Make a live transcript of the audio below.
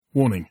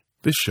Warning,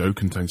 this show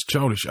contains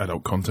childish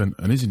adult content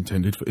and is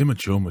intended for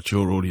immature,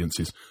 mature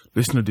audiences.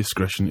 Listener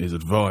discretion is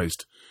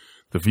advised.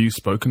 The views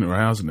spoken are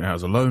ours and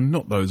ours alone,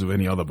 not those of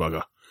any other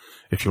bugger.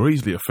 If you're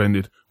easily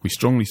offended, we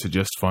strongly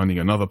suggest finding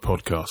another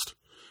podcast.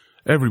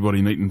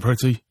 Everybody neat and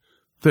pretty,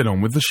 then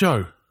on with the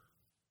show.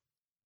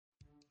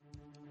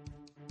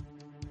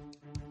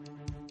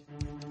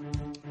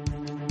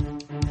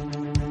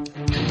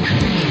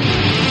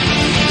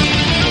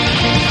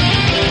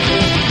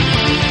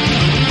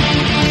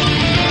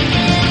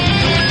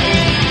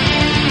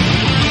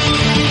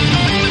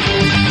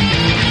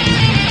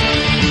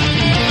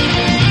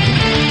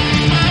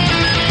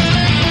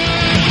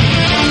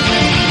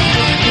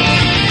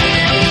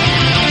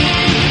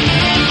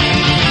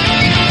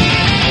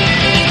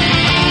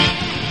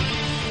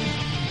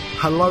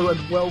 Hello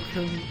and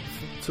welcome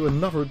to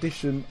another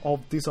edition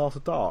of Diz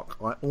After Dark.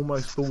 I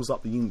almost balls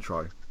up the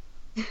intro.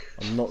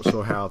 I'm not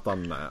sure how I've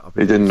done that.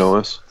 He didn't know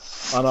us.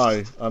 I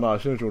know. I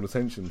should have drawn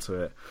attention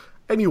to it.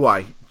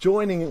 Anyway,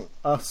 joining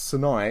us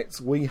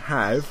tonight, we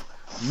have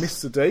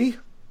Mr. D.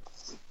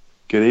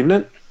 Good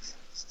evening.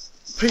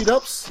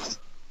 P-Dubs.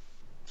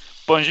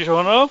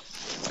 Buongiorno.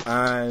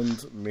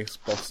 And Miss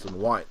Boston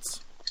White.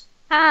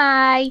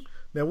 Hi.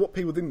 Now, what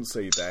people didn't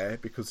see there,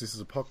 because this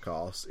is a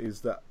podcast, is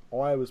that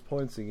I was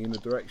pointing in the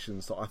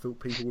directions that I thought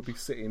people would be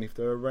sitting if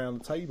they're around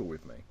the table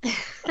with me.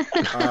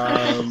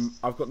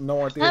 I've got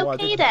no idea why I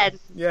did that.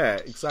 Yeah,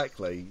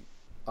 exactly.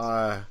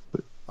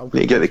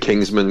 You get the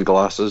Kingsman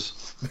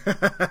glasses.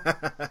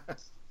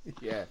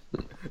 Yeah.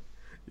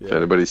 If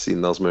anybody's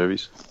seen those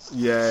movies.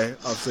 Yeah,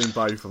 I've seen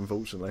both,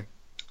 unfortunately.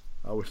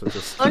 I wish I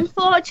just...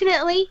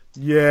 Unfortunately?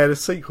 Yeah, the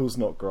sequel's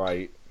not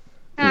great.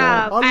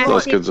 No, not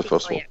as good as the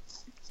first one.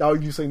 Oh,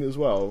 you've seen it as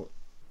well?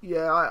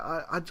 Yeah,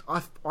 I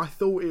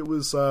thought it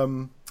was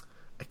a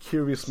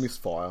curious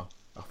misfire.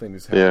 I think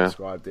is how I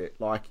described it.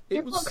 Like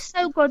it looks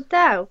so good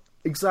though.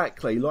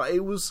 Exactly. Like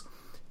it was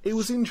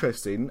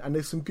interesting, and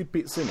there's some good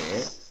bits in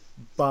it.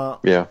 But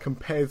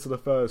compared to the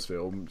first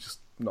film,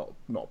 just not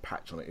a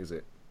patch on it, is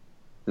it?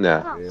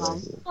 No. Really.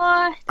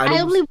 Well,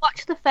 I only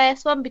watched the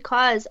first one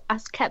because I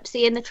kept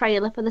seeing the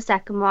trailer for the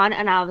second one,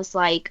 and I was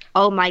like,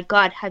 "Oh my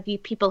god, have you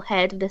people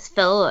heard of this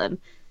film?"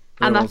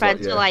 And my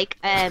friends were like,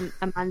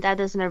 Amanda,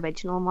 there's an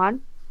original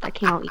one that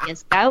came out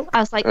years ago. I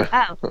was like,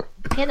 oh,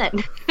 okay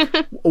then.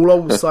 All I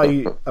will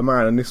say,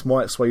 Amanda, and this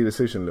might sway your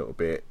decision a little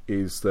bit,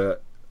 is that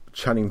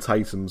Channing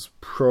Tatum's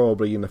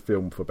probably in the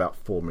film for about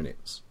 4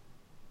 minutes.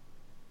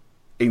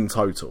 In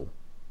total.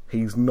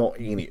 He's not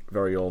in it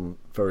very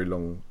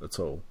long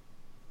at all.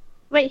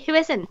 Wait, who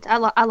isn't?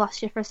 I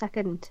lost you for a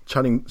second.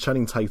 Channing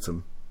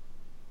Tatum.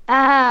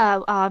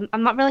 I'm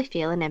not really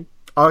feeling him.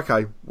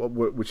 Okay, well,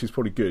 which is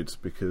probably good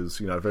because,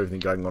 you know, of everything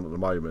going on at the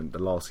moment, the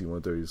last thing you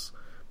want to do is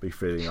be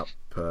feeding up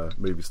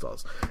movie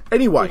stars.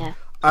 Anyway,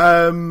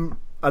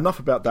 enough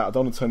about that. I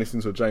don't want to turn this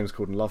into a James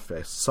Corden love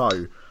fest.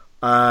 So,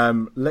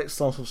 let's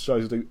start off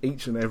shows to do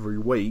each and every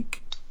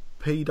week.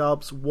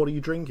 P-Dubs, what are you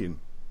drinking?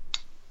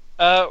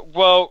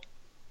 Well,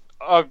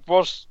 I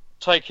was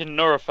taking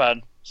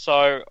Nurofen,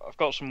 so I've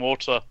got some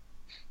water.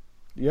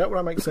 Yeah,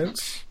 well, that makes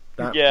sense.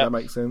 That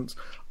makes sense.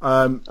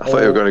 I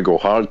thought you were going to go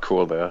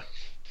hardcore there.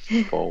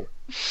 Paul.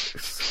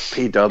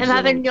 P-Dubs. I'm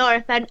having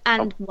Nurofen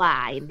and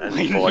wine.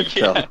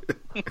 Get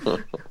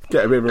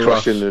a bit of a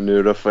crushing the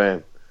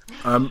Nurofen.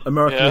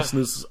 American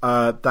listeners,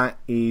 that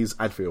is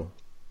Advil.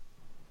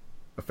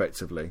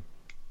 Effectively,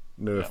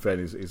 Nurofen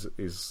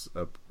is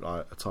a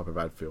type of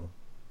Advil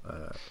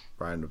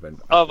brand of Advil.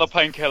 Other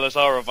painkillers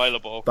are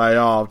available. They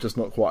are just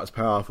not quite as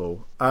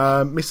powerful.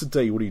 Mr.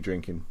 D, what are you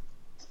drinking?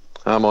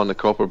 I'm on the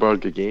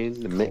Copperberg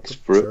again, the mixed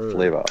fruit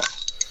flavour.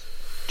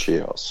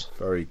 Cheers.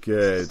 Very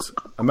good.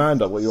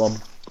 Amanda, what are you on?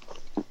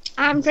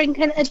 I'm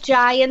drinking a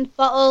giant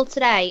bottle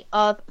today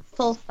of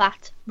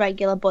full-fat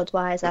regular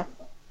Budweiser.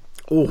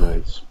 Oh,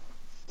 nice.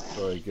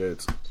 Very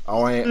good.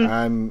 I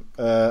am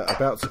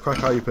about to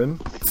crack open.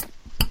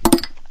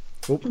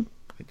 Oh,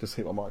 it just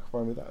hit my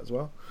microphone with that as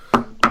well.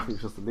 I think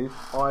it's just the lid.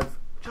 I've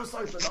just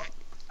opened up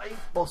a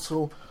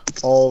bottle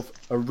of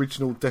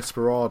original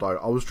Desperado.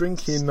 I was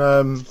drinking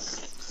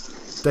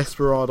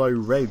Desperado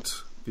Red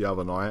the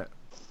other night.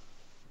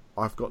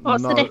 I've got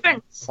What's the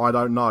difference? I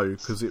don't know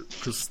because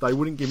they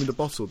wouldn't give me the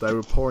bottle. They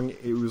were pouring it.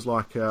 It was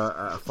like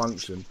a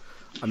function,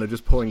 and they're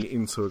just pouring it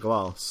into a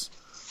glass.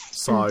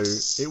 So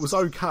it was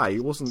okay.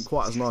 It wasn't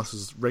quite as nice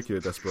as regular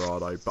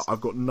Desperado, but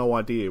I've got no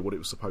idea what it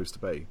was supposed to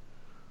be.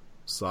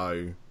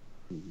 So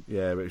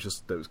yeah, but it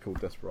was called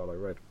Desperado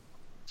Red.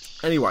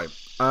 Anyway,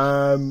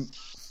 from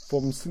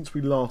since we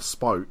last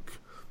spoke,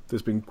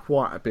 there's been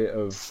quite a bit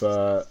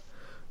of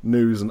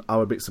news and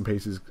other bits and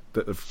pieces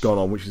that have gone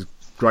on, which is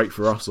great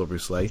for us,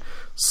 obviously.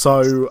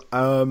 So,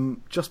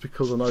 just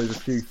because I know there's a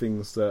few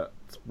things that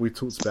we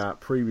talked about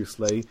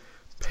previously,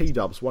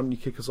 P-Dubs, why don't you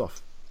kick us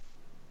off?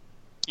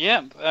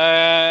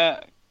 Yeah.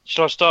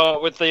 Shall I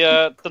start with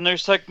the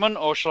news segment,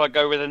 or shall I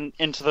go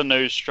into the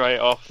news straight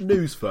off?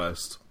 News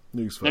first.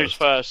 News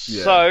first.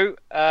 Yeah. So,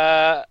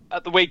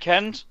 at the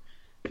weekend,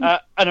 an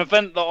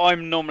event that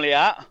I'm normally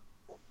at,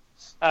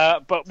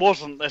 but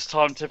wasn't this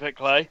time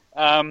typically.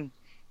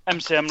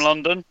 MCM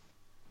London.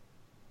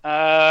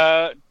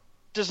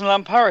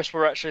 Disneyland Paris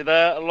were actually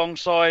there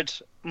alongside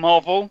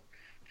Marvel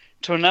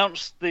to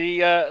announce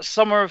the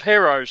Summer of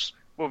Heroes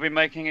will be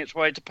making its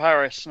way to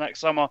Paris next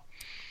summer.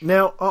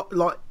 Now,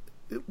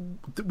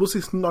 was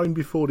this known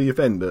before the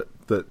event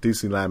that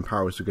Disneyland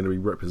Paris were going to be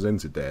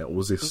represented there, or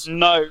was this...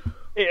 No,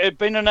 it had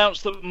been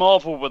announced that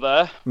Marvel were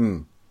there,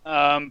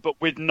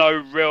 but with no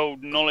real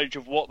knowledge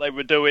of what they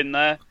were doing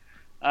there.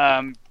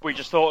 We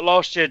just thought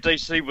last year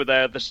DC were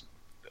there the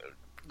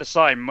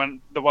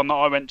same, the one that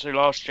I went to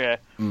last year.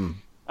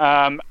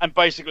 And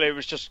basically it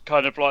was just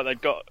kind of like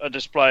they'd got a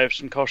display of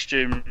some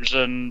costumes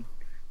and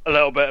a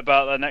little bit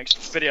about their next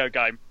video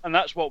game. And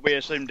that's what we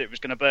assumed it was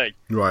going to be.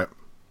 Right.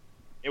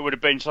 It would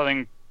have been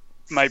something,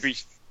 maybe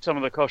some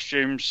of the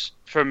costumes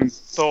from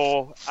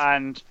Thor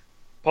and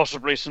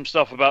possibly some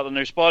stuff about the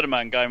new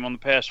Spider-Man game on the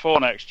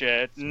PS4 next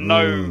year.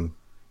 No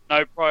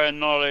prior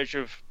knowledge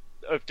of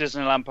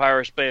Disneyland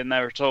Paris being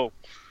there at all.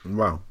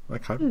 Wow,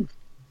 okay.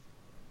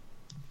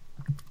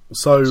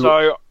 So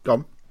go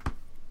on.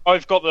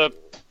 I've got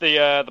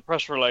the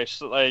press release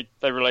that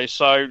they released.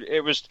 So it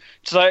was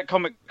today at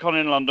Comic-Con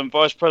in London,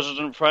 Vice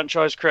President,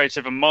 Franchise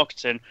Creative and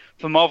Marketing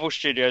for Marvel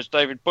Studios,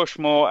 David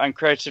Bushmore, and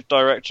Creative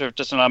Director of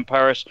Disneyland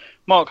Paris,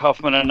 Mark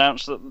Huffman,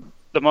 announced that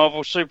the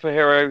Marvel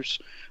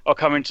superheroes are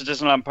coming to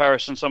Disneyland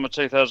Paris in summer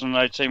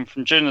 2018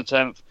 from June the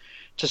 10th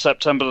to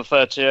September the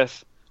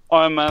 30th.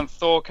 Iron Man,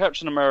 Thor,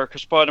 Captain America,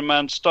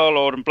 Spider-Man,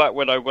 Star-Lord and Black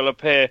Widow will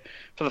appear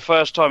for the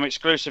first time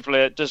exclusively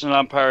at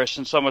Disneyland Paris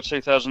in summer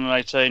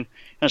 2018 in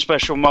a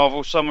special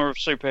Marvel Summer of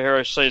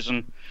Superheroes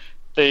season.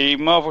 The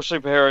Marvel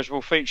superheroes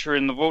will feature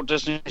in the Walt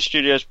Disney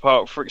Studios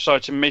Park for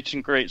exciting meet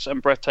and greets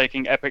and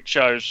breathtaking epic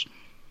shows.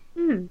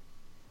 That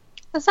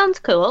sounds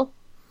cool.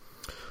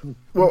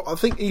 Well, I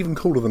think even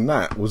cooler than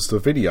that was the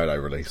video they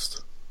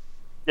released.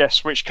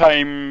 Yes, which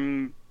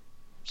came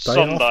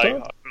Sunday,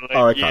 I believe.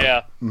 Oh, okay.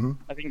 Yeah,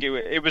 I think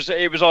it was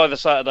either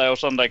Saturday or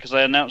Sunday because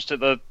they announced it.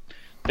 The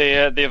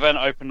event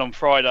opened on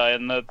Friday,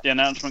 and the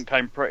announcement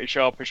came pretty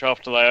sharpish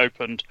after they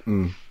opened.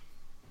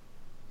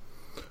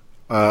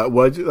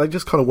 Well, they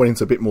just kind of went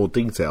into a bit more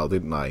detail,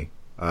 didn't they?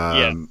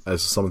 Yeah.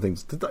 As some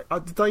things, did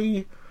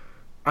they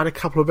add a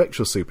couple of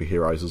extra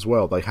superheroes as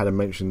well? They hadn't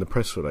mentioned in the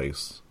press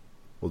release.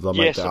 Or did I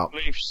make that up? I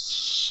believe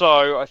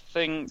so. I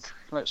think.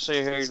 Let's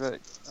see who. I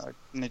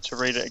need to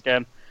read it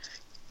again.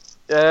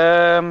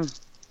 No,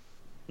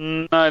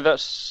 that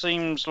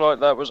seems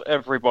like that was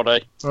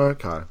everybody.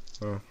 Okay.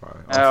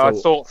 I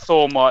thought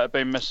Thor might have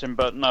been missing,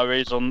 but no,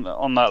 he's on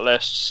that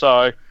list.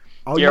 So,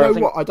 you know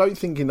what? I don't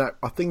think in that.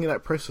 I think in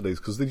that press release,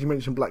 because did you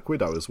mention Black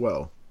Widow as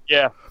well?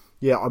 Yeah.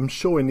 Yeah, I'm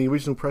sure in the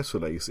original press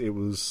release it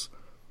was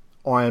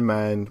Iron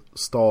Man,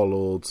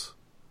 Star-Lord,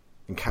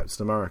 and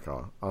Captain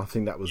America. I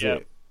think that was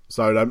it.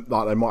 So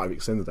they might have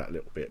extended that a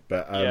little bit,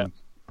 but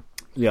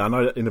yeah, I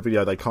know that in the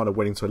video they kind of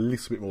went into a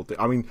little bit more.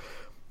 I mean,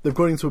 they've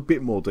gone into a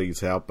bit more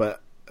detail,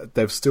 but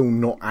they've still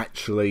not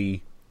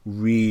actually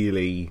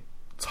really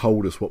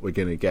told us what we're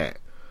going to get.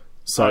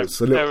 So it's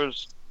a little...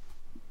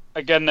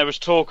 there was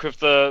talk of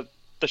the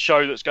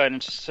show that's going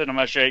into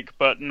Cinemagique,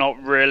 but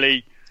not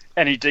really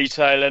any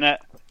detail in it.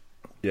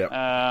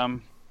 Yeah.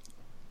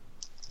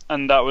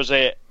 And that was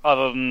it.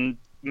 Other than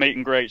meet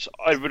and greets,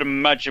 I would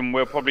imagine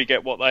we'll probably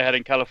get what they had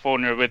in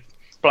California with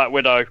Black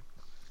Widow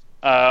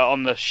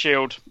on the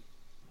Shield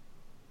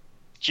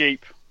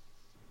Jeep.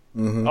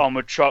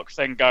 Armoured truck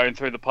thing going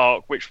through the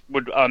park, which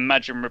would, I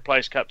imagine,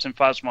 replace Captain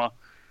Phasma.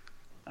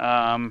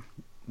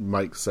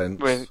 Makes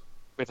sense.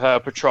 With her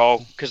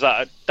patrol, because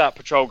that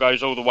patrol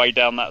goes all the way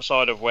down that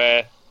side of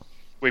where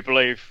we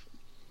believe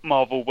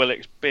Marvel will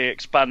be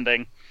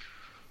expanding.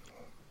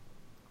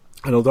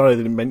 And although they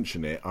didn't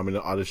mention it, I mean,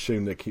 I'd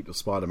assume they keep the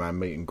Spider-Man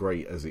meet and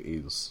greet as it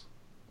is.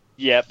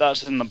 Yeah,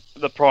 that's in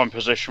the prime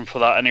position for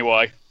that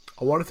anyway.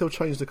 I wonder if they'll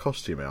change the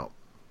costume out.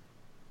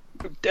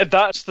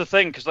 That's the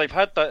thing, because they've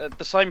had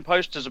the same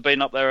posters have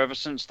been up there ever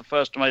since the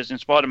first Amazing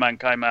Spider-Man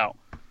came out.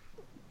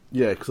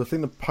 Yeah, because I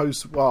think the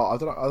post. Well, I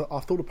don't know. I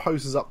thought the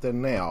posters up there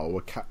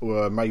now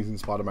were Amazing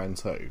Spider-Man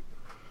 2.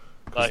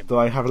 Do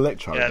they have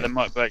Electro? Yeah, they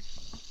might be.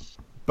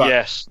 But,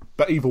 yes,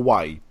 but either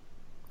way,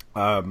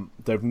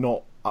 they've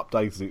not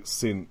updated it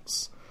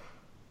since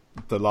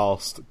the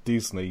last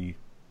Disney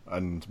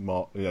and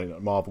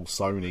Marvel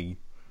Sony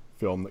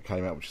film that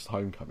came out, which is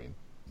Homecoming.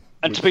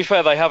 And to be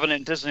fair, they haven't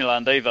in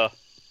Disneyland either.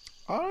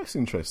 Oh, that's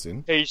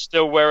interesting. He's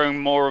still wearing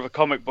more of a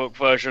comic book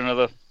version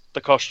of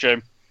the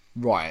costume.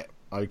 Right,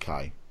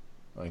 okay.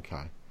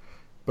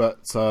 But,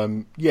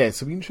 yeah,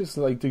 so it'd be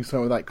interesting they do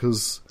something like that,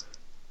 because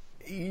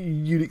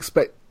you'd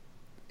expect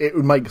it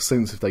would make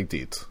sense if they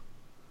did.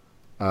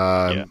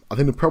 I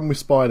think the problem with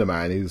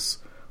Spider-Man is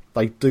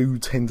they do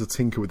tend to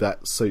tinker with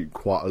that suit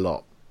quite a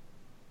lot.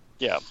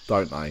 Yeah.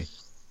 Don't they?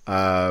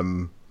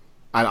 And,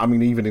 I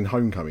mean, even in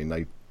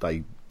Homecoming,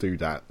 they do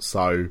that,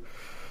 so...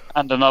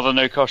 And another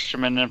new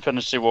costume in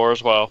Infinity War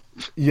as well.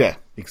 Yeah,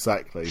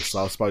 exactly.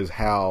 So I suppose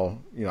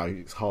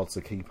it's hard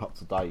to keep up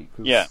to date.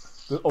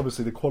 Cause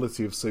obviously the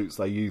quality of suits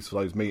they use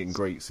for those meet and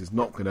greets is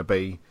not going to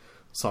be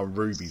some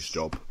Ruby's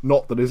job.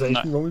 Not that there's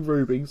anything wrong with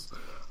Ruby's,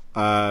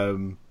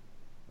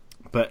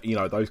 but you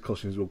know those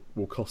costumes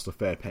will cost a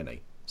fair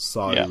penny.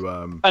 So,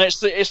 and it's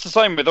the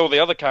same with all the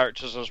other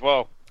characters as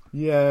well.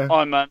 Yeah,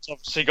 Iron Man's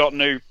obviously got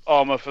new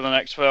armor for the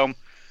next film.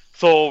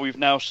 Thor, we've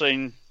now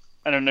seen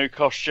in a new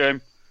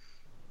costume.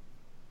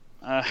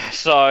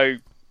 So,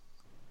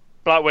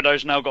 Black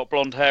Widow's now got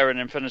blonde hair in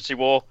Infinity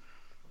War.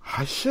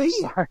 Has she?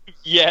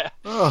 Yeah.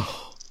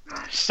 Oh.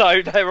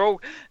 So they're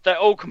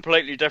all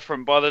completely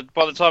different. By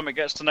the time it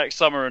gets to next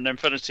summer and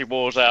Infinity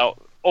War's out,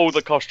 all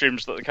the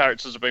costumes that the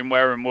characters have been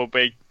wearing will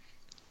be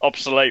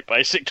obsolete,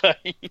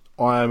 basically.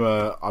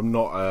 I'm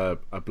not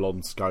a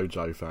blonde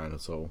ScarJo fan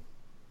at all.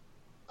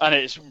 And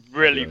it's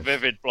really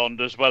vivid blonde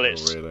as well.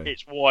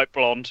 It's white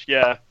blonde,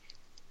 yeah.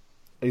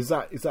 Is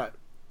that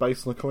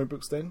based on the comic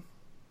books then?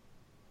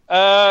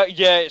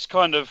 Yeah, it's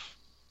kind of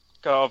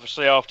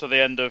obviously after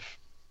the end of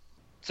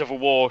Civil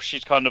War,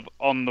 she's kind of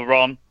on the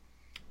run,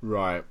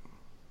 right,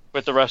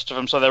 with the rest of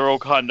them. So they're all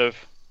kind of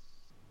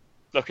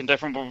looking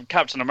different. But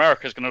Captain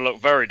America's going to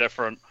look very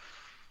different.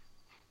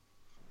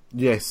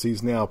 Yes,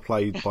 he's now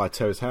played by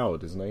Terrence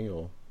Howard, isn't he?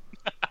 Or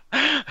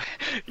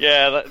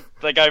yeah,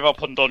 they gave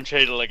up on Don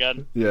Cheadle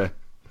again. Yeah,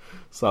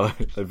 so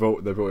they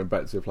brought him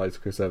back to replace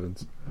Chris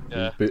Evans,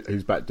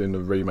 who's back doing the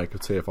remake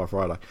of TFI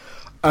Friday.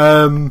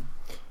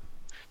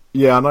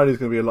 Yeah, I know there's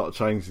going to be a lot of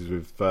changes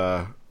with.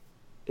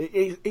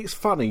 It's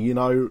funny, you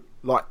know,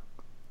 like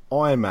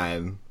Iron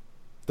Man.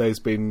 There's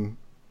been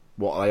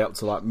what are they up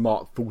to, like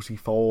Mark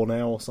 44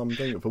 now or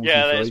something? 43?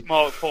 Yeah, it's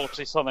Mark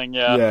 40 something.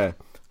 Yeah, yeah,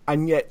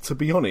 and yet to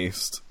be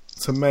honest,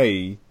 to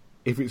me,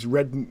 if it's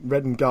red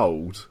and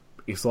gold,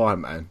 it's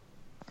Iron Man.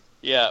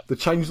 Yeah. The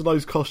change of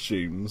those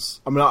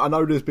costumes. I mean, I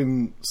know there's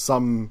been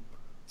some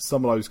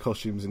of those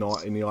costumes in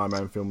the Iron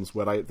Man films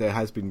where there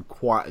has been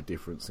quite a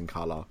difference in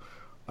colour.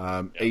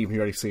 Even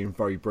you only see them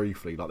very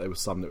briefly. Like there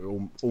was some that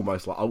were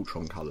almost like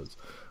Ultron colours.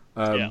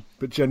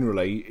 But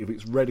generally, if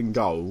it's red and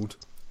gold,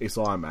 it's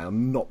Iron Man.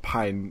 I'm not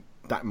paying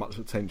that much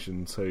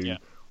attention to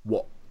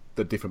what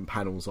the different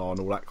panels are and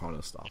all that kind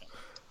of stuff.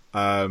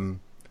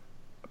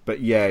 But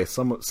yeah,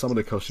 some of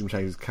the costume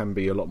changes can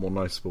be a lot more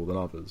noticeable than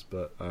others.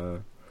 But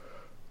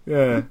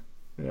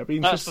it'd be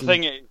interesting. That's the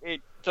thing.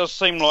 It does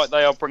seem like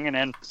they are bringing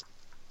in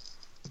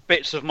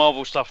bits of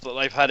Marvel stuff that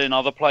they've had in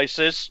other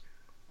places.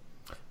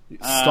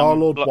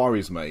 Star-Lord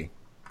worries me.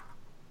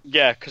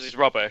 Yeah, because he's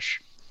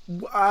rubbish.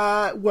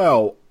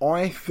 Well,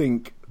 I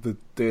think the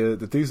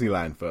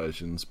Disneyland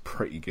version's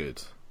pretty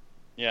good.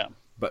 Yeah.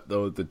 But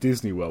the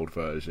Disney World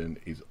version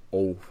is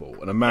awful.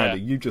 And Amanda,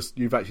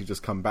 you've actually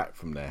just come back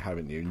from there,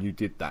 haven't you? And you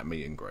did that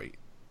meet and greet.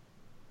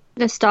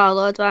 The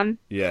Star-Lord one.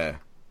 Yeah.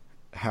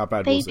 How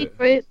bad was it?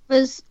 Baby Groot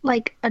was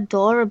like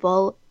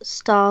adorable.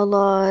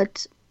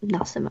 Star-Lord,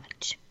 not so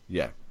much.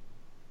 Yeah.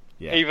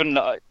 Even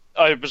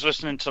I was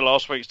listening to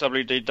last week's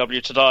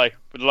WDW Today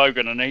with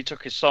Logan, and he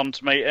took his son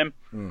to meet him.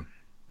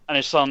 And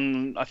his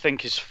son, I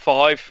think, is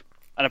 5.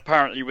 And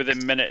apparently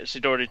within minutes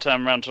he'd already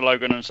turned around to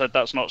Logan and said,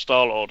 "That's not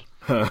Star-Lord."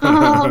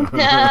 Oh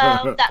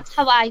no, that's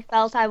how I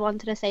felt. I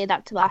wanted to say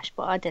that to Ash,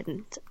 but I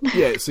didn't.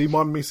 Yeah, see,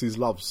 my missus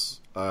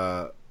loves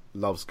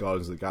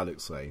Guardians of the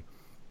Galaxy,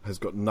 has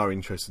got no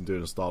interest in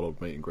doing a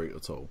Star-Lord meet and greet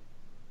at all,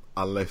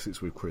 unless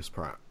it's with Chris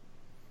Pratt.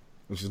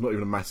 And she's not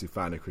even a massive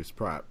fan of Chris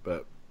Pratt,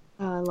 but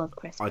I love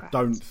Chris Pratt. I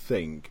don't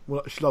think...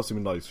 Well, she loves him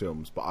in those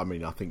films, but I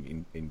mean, I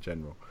think in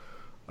general.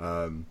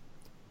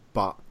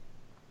 But,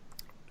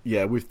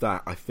 yeah, with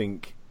that, I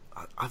think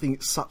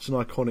it's such an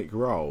iconic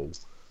role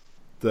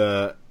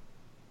that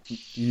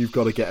you've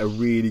got to get a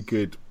really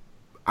good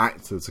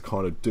actor to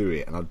kind of do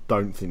it, and I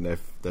don't think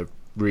they've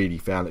really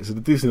found it. So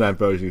the Disneyland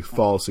version is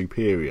far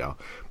superior,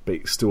 but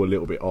it's still a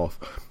little bit off.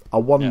 I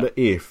wonder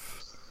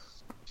if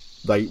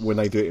when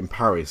they do it in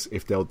Paris,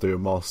 if they'll do a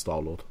masked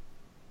Star-Lord.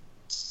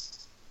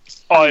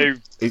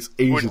 It's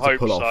easier to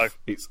pull off.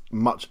 It's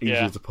much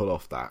easier to pull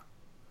off that.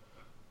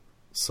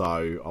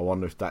 So I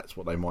wonder if that's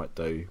what they might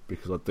do,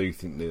 because I do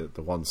think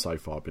the ones so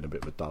far have been a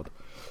bit of a dud.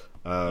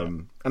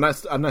 And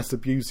that's the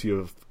beauty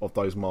of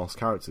those masked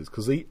characters,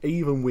 because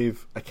even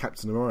with a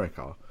Captain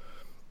America,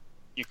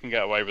 you can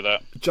get away with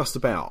that. Just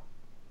about.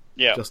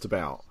 Yeah. Just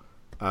about.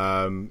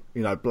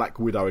 Black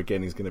Widow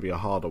again is going to be a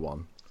harder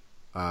one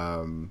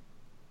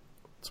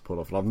to pull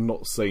off. And I've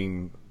not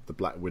seen the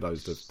Black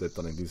Widows that they've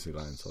done in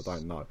Disneyland, so I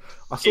don't know.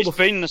 It's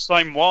been the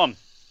same one.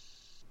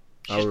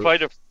 She's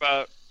played it for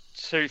about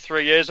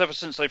 2-3 years, ever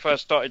since they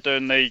first started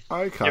doing the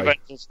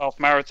Avengers half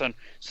marathon.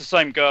 It's the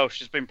same girl.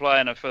 She's been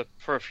playing her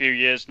for a few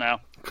years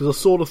now. Because I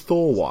saw the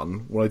Thor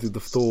one when I did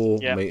the Thor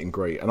meet and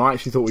greet, and I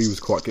actually thought he was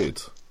quite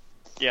good.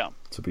 Yeah.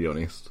 To be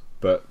honest.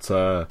 But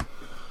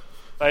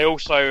they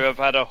also have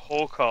had a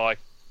Hawkeye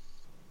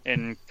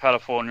in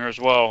California as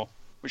well,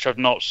 which I've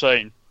not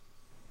seen.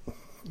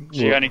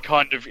 He only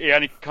kind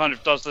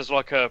of does this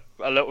like a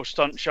little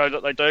stunt show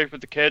that they do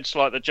with the kids,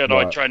 like the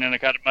Jedi Training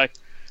Academy,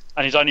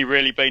 and he's only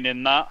really been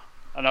in that,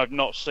 and I've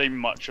not seen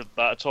much of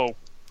that at all.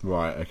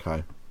 Right,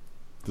 okay.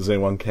 Does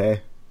anyone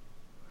care?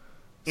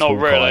 Not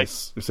really.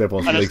 It's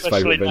everyone's and least favourite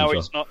especially now Avenger.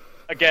 he's not.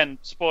 Again,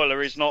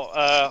 spoiler: he's not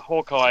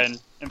Hawkeye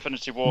in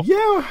Infinity War.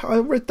 Yeah, I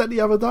read that the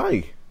other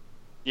day.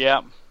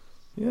 Yeah.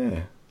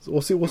 Yeah. So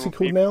what's he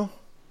called now?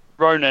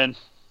 Ronin.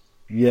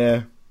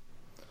 Yeah.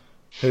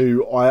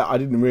 Who I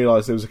didn't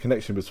realise there was a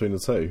connection between the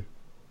two.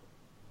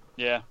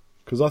 Yeah.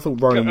 Because I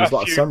thought Ronin was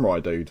like a samurai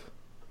dude.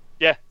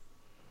 Yeah.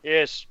 He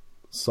is.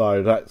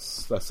 So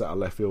that's out of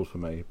left field for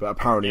me. But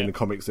apparently in the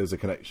comics there's a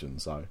connection,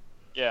 so...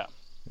 Yeah.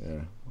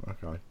 Yeah,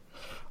 okay.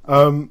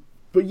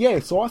 But yeah,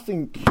 so I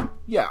think...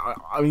 Yeah,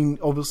 I mean,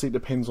 obviously it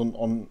depends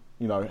on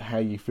how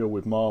you feel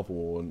with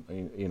Marvel and,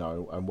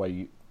 and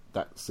where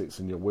that sits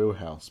in your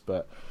wheelhouse.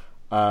 But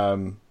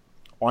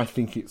I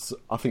think it's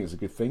a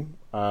good thing.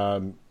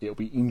 It'll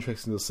be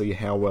interesting to see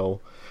how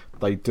well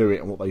they do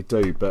it and what they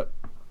do. But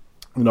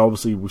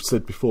obviously we've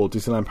said before,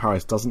 Disneyland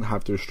Paris doesn't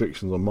have the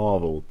restrictions on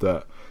Marvel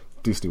that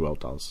Disney World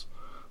does.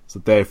 So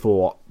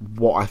therefore,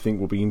 what I think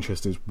will be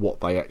interesting is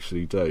what they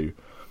actually do.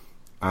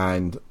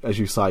 And as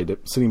you say, the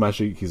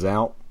Cinemagique is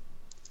out.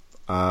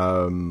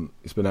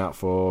 It's been out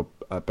for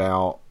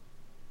about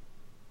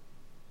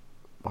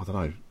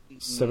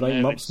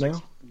 7-8 months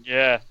now.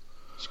 Yeah,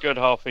 it's a good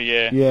half a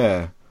year.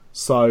 Yeah.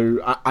 So,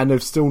 and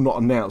they've still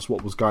not announced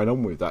what was going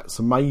on with that.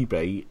 So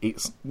maybe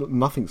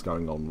nothing's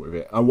going on with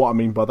it. And what I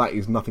mean by that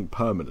is nothing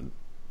permanent.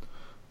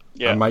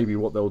 Yeah. And maybe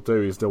what they'll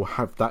do is they'll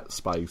have that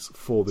space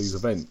for these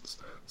events.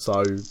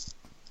 So,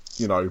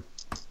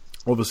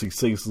 obviously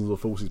Seasons of the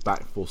Force is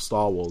back for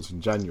Star Wars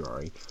in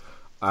January.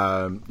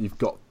 You've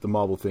got the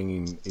Marvel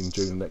thing in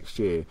June of next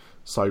year.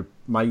 So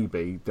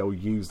maybe they'll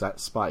use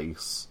that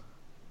space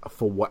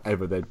for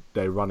whatever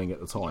they're running at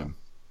the time.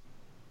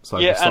 So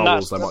yeah, Star and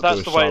Wars, they might do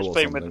a the way show it's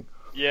been or something.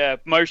 Yeah,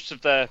 most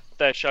of their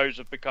shows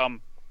have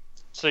become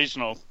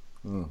seasonal.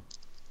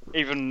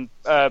 Even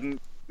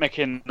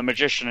Mickey and the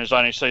Magician is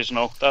only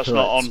seasonal. That's Correct.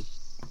 not on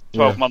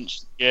 12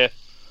 months a year.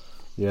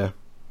 Yeah.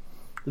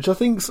 Which I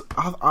think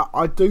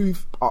I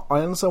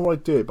understand why I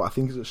do it, but I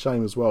think it's a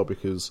shame as well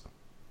because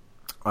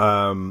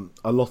a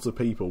lot of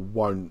people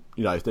won't,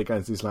 if they're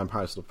going to Disneyland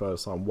Paris for the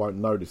first time, won't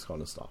know this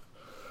kind of stuff.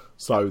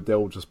 So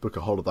they'll just book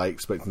a holiday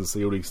expecting to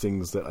see all these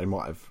things that they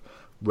might have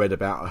read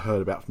about or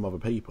heard about from other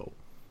people.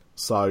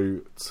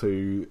 So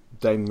to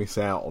then miss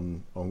out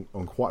on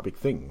quite big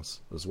things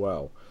as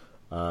well.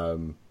 I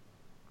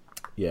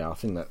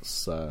think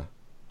that's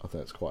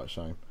quite a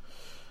shame.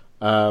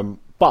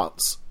 But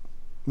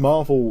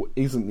Marvel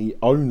isn't the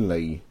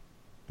only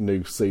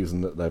new season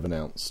that they've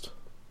announced.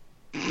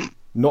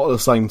 Not at the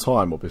same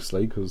time,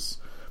 obviously, because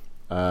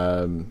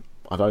I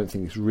don't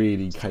think it's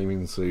really came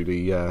into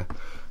the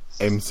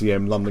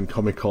MCM London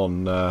Comic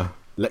Con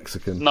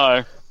lexicon.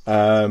 No.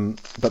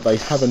 But they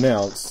have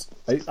announced,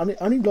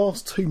 only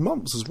last 2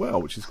 months as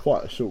well, which is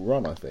quite a short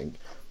run, I think,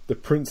 the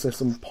Princess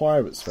and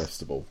Pirates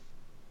Festival.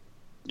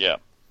 Yeah.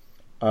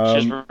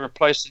 She's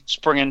replacing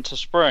Spring into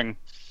Spring.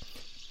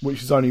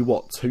 Which is only,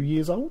 2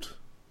 years old?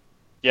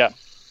 Yeah.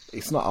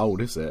 It's not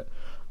old, is it?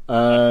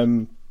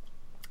 So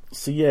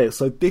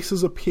this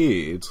has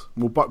appeared,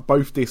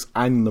 both this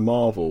and the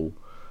Marvel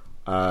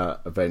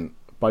event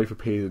both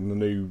appeared in the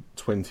new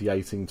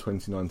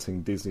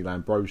 2018-2019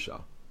 Disneyland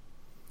brochure.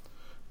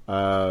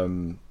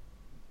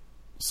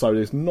 So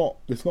there's not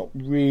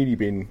really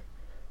been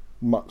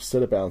much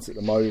said about it at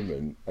the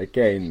moment.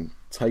 Again,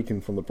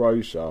 taken from the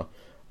brochure.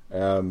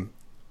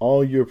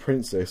 Are you a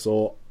princess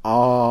or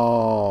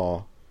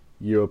are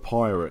you a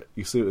pirate?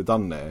 You see what they've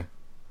done there?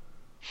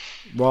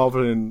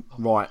 Rather than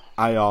write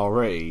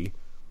A-R-E,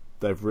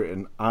 they've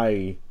written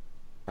A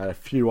and a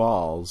few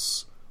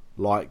R's,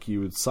 like you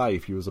would say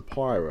if you was a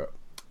pirate.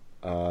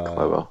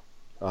 Clever.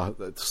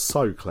 That's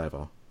so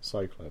clever.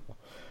 So clever.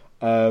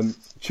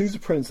 Choose a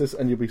princess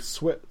and you'll be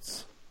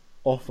swept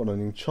off on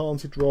an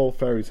enchanted royal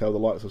fairy tale, the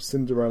likes of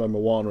Cinderella,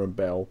 Moana and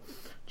Belle.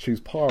 Choose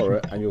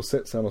pirate and you'll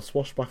set sail on a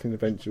swashbuckling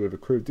adventure with a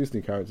crew of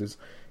Disney characters,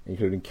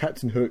 including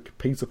Captain Hook,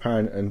 Peter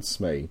Pan and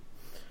Smee,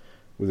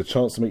 with a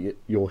chance to meet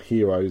your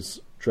heroes,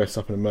 dress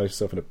up and immerse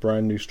yourself in a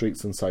brand new street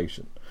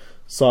sensation.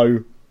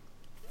 So,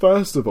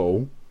 first of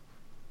all,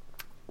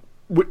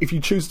 if you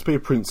choose to be a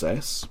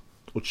princess,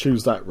 or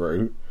choose that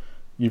route,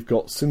 you've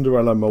got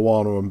Cinderella,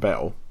 Moana and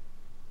Belle.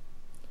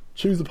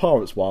 Choose the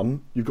pirates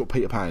one, you've got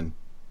Peter Pan.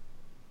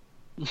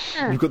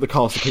 You've got the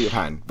cast of Peter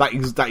Pan. That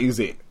is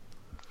it.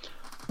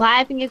 Why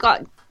haven't you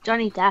got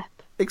Johnny Depp?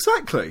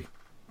 Exactly.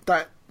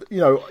 That,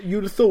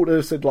 you'd have thought they'd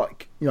have said,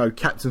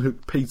 Captain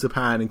Hook, Peter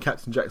Pan and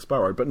Captain Jack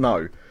Sparrow, but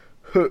no.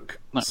 Hook,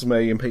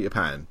 Smee and Peter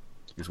Pan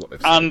is what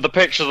they've said. And the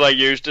picture they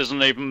used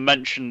isn't even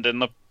mentioned in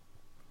the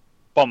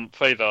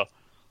bump either.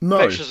 No.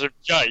 Pictures of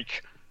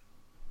Jake.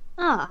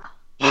 Ah.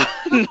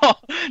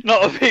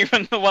 not of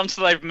even the ones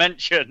that they've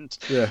mentioned.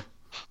 Yeah.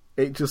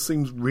 It just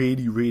seems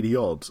really, really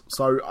odd.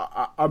 So,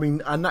 I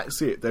mean, and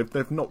that's it.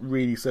 They've not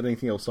really said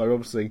anything else. So,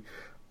 obviously,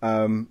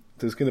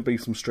 there's going to be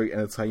some street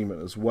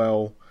entertainment as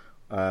well.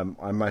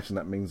 I imagine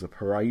that means a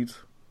parade.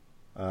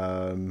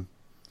 And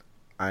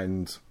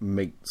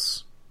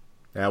meets.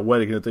 Now, where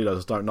they're going to do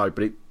those, I don't know.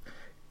 But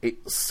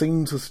it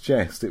seemed to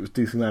suggest it was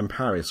Disneyland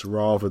Paris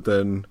rather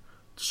than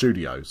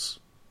studios.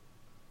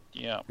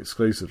 Yeah.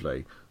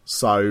 Exclusively.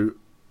 So,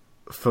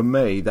 for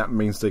me, that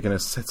means they're going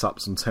to set up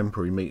some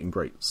temporary meet and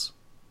greets.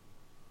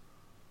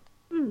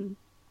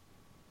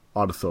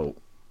 I'd have thought.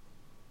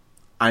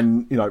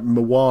 And, you know,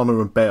 Moana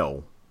and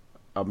Belle,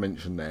 I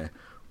mentioned there,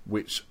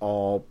 which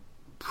are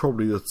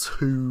probably the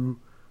two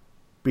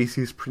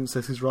busiest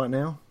princesses right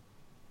now.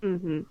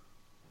 Mm-hmm.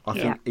 I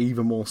think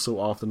even more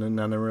sought after than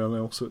Nana and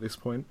Elsa at this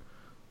point.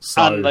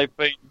 So, and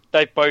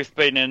they've both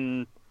been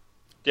in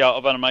the Art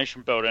of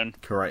Animation building.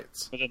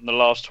 Correct. Within the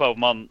last 12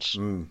 months.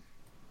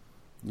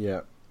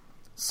 Yeah.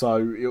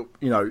 So,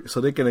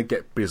 so they're going to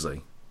get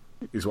busy,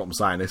 is what I'm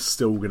saying. They're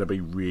still going to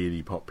be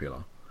really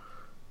popular.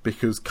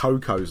 Because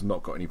Coco's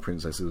not got any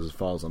princesses as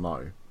far as I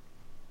know.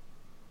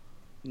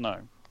 No.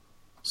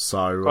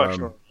 So, quite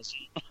sure it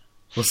hasn't.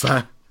 What's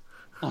that?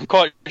 I'm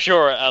quite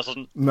sure it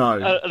hasn't.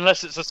 No.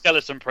 Unless it's a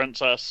skeleton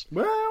princess.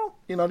 Well,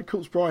 the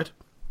Court's Bride.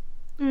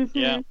 Mm-hmm.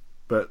 Yeah.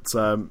 But,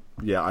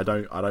 I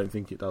don't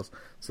think it does.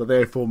 So,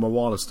 therefore,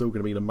 Moana's still going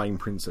to be the main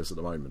princess at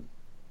the moment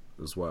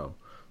as well.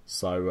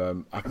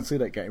 So, I can see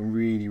that getting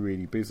really,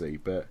 really busy,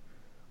 but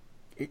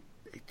it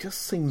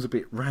just seems a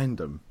bit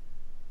random.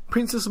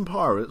 Princess and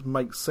Pirates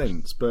makes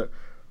sense, but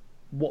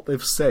what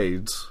they've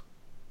said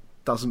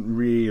doesn't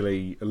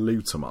really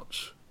allude to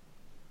much.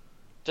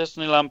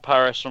 Disneyland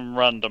Paris and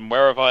random.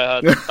 Where have I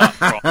heard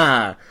that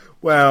from?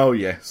 Well,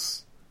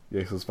 yes,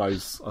 I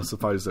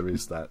suppose there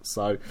is that.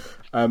 So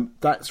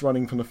that's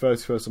running from the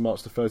 31st of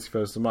March to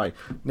 31st of May.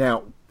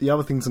 Now, the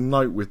other thing to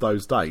note with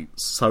those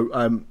dates.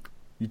 So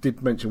you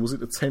did mention, was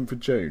it the 10th of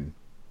June?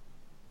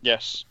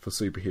 Yes. For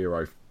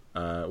superhero.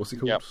 What's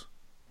it called? Yep.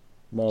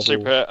 Marvel.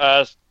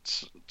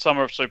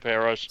 Summer of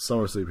Superheroes.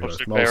 Summer of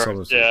Superheroes. Marvel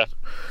Summer of Superheroes. Yeah.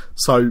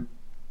 So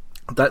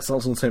that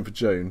starts on the 10th of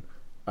June.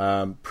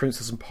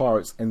 Princess and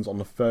Pirates ends on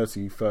the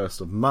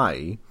 31st of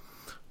May,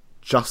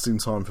 just in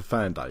time for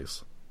Fan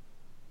Days.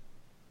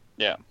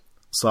 Yeah.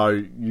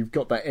 So you've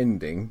got that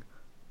ending,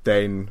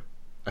 then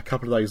a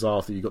couple of days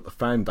after you've got the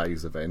Fan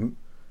Days event,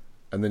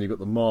 and then you've got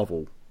the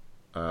Marvel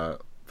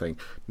thing.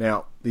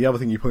 Now, the other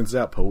thing you pointed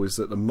out, Paul, is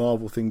that the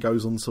Marvel thing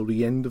goes on until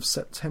the end of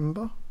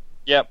September.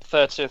 Yep,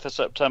 30th of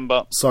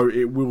September. So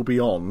it will be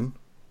on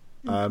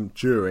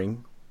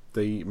during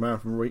the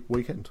marathon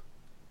weekend.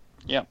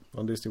 Yeah.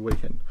 On Disney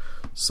weekend.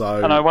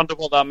 So, and I wonder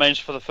what that means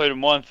for the Food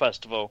and Wine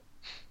Festival.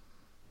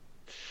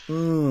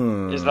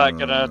 Is that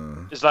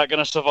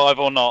gonna survive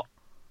or not?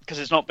 Because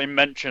it's not been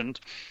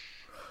mentioned.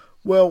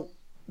 Well,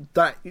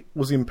 that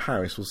was in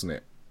Paris, wasn't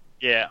it?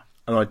 Yeah.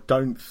 And I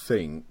don't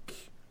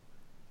think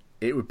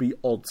it would be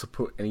odd to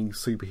put any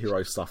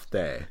superhero stuff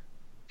there.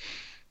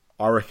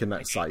 I reckon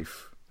that's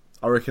safe.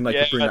 I reckon they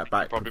could bring that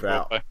back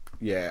without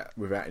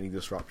any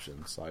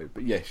disruption. So,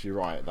 but yes, you're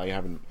right. They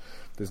haven't.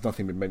 There's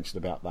nothing been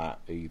mentioned about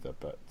that either.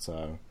 But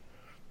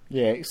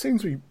it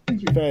seems to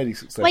be fairly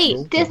successful. Wait,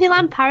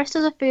 Disneyland Paris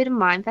does a Food and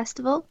Wine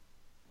Festival?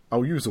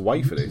 Oh, you was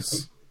away for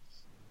this?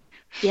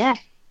 Yeah.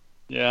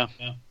 Yeah.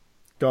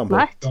 Go on,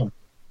 Bob. What?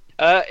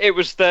 It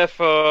was there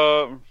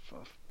for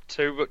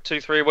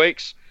 2-3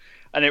 weeks,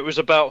 and it was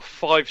about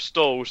 5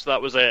 stalls.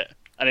 That was it,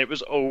 and it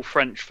was all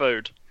French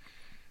food.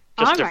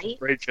 Just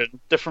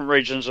different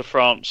regions of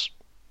France.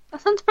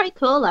 That sounds pretty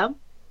cool, though.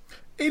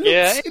 It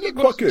looked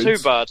quite good. Too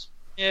bad.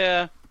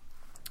 Yeah.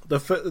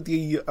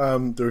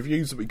 The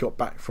reviews that we got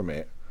back from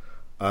it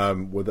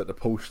were that the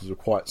portions were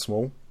quite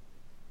small.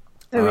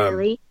 Oh,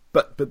 really?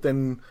 But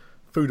then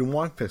Food and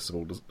Wine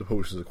Festival, the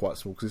portions are quite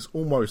small because it's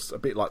almost a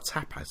bit like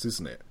tapas,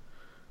 isn't it?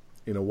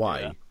 In a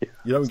way,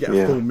 you don't get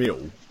a full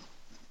meal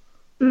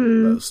at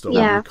the store.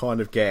 You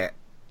kind of get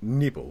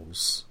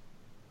nibbles.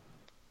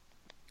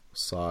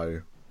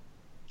 So,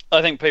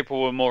 I think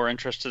people were more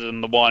interested in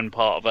the wine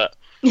part of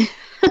it.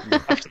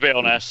 I have to be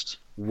honest.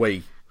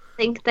 I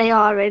think they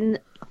are in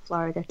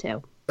Florida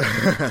too.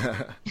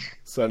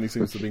 Certainly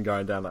seems to have been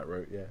going down that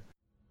route, yeah.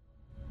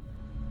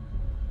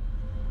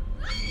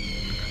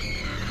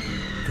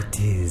 The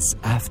Diz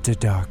After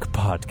Dark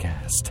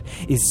podcast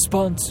is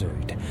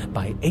sponsored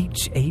by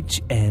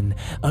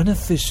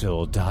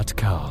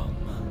HHNUnofficial.com,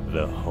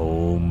 the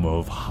home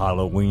of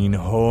Halloween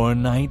Horror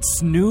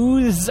Nights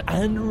news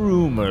and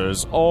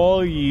rumors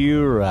all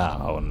year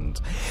round.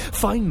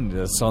 Find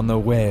us on the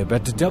web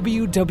at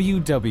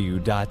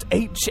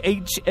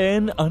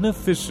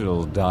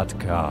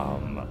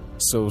www.hhnunofficial.com.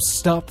 So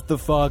stop the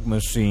fog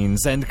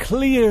machines and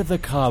clear the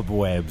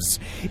cobwebs.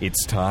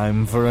 It's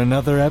time for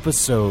another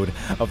episode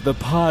of the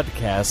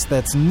podcast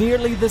that's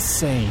nearly the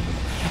same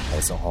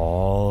as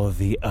all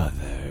the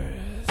others.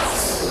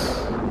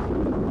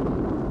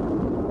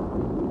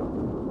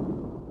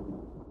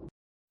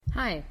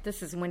 Hi,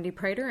 this is Wendy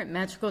Prater at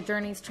Magical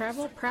Journeys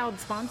Travel, proud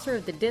sponsor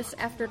of the Dis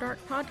After Dark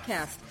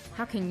podcast.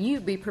 How can you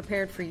be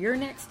prepared for your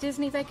next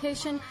Disney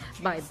vacation?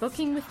 By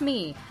booking with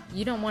me.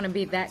 You don't want to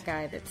be that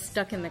guy that's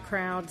stuck in the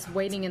crowds,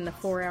 waiting in the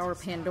 4-hour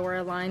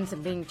Pandora lines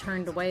and being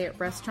turned away at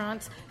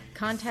restaurants.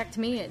 Contact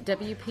me at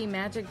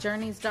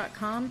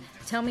WPMagicJourneys.com.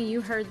 Tell me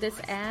you heard this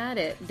ad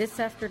at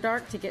Dis After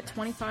Dark to get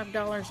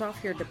 $25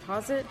 off your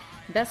deposit.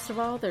 Best of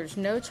all, there's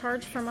no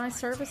charge for my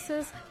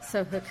services,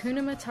 so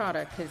Hakuna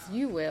Matata, because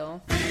you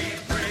will.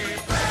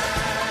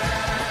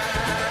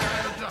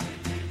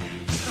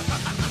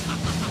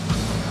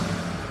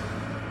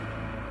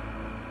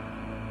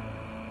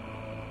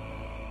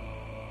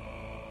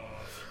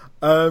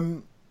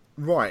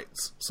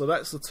 Right, so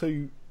that's the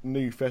two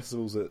new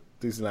festivals that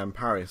Disneyland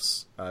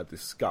Paris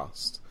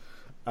discussed.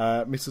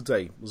 Mr.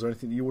 D, was there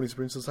anything you wanted to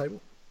bring to the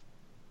table?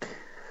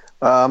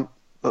 There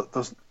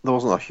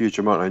wasn't a huge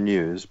amount of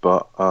news,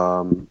 but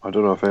I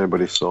don't know if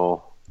anybody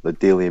saw the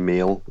Daily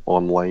Mail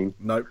online.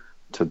 No.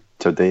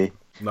 Today.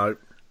 No.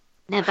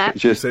 Never.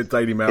 You said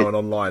Daily Mail and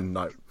online.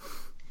 No.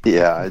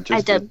 Yeah,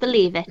 I don't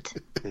believe it.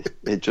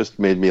 It just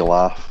made me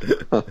laugh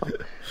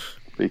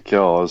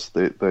because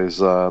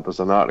there's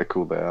an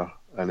article there,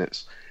 and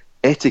it's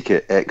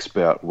etiquette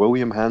expert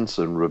William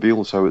Hanson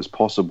reveals how it's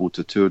possible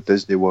to tour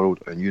Disney World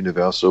and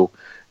Universal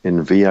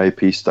in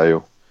VIP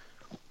style.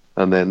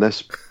 And then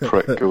this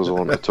prick goes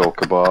on to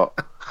talk about,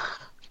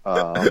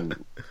 I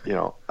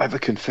have a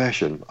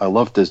confession. I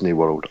love Disney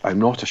World. I'm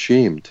not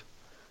ashamed.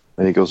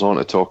 And he goes on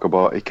to talk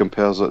about, he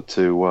compares it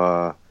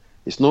to,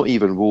 it's not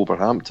even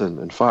Wolverhampton.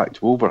 In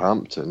fact,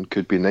 Wolverhampton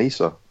could be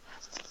nicer.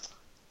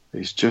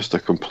 He's just a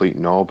complete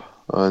knob.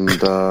 And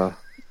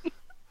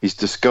he's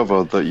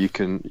discovered that you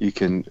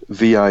can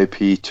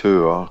VIP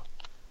tour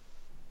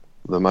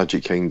the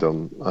Magic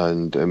Kingdom.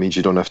 And it means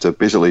you don't have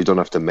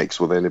to mix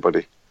with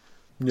anybody.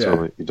 Yeah.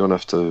 So you don't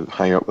have to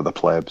hang out with the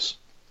plebs.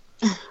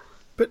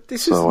 But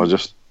this is... Wow,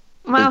 he's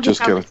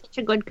such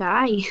a good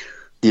guy.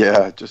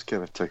 Yeah, it just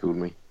kind of tickled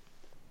me.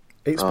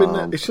 It's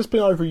just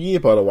been over a year,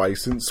 by the way,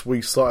 since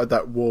we started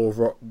that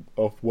war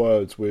of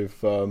words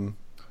with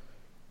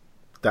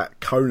that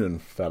Conan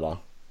fella.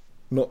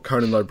 Not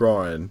Conan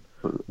O'Brien.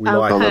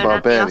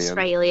 Conan the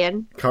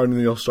Australian. Conan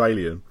the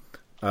Australian,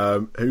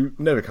 who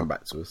never come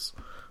back to us.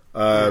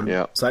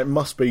 So it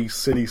must be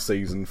silly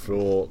season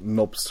for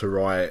knobs to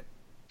write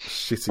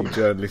shitty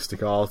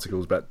journalistic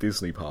articles about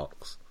Disney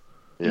parks.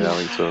 Yeah, I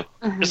think so.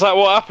 Is that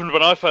what happened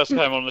when I first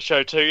came on the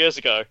show 2 years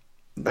ago?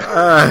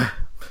 I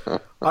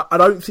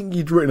don't think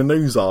you'd written a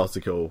news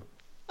article.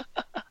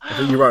 I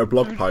think you wrote a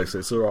blog post.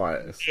 It's all right.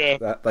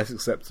 That's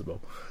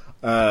acceptable.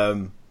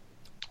 A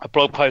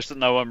blog post that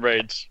no one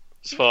reads.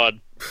 It's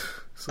fine.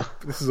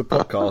 This is a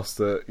podcast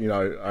that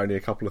only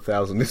a couple of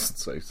thousand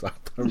listen to, so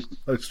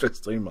don't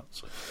stress too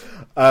much.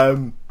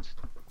 But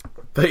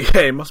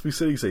yeah, it must be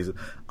silly season.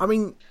 I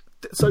mean.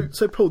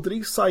 So Paul, did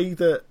he say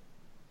that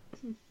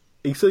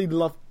he said he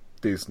loved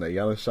Disney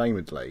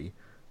unashamedly,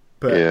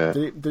 but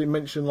did he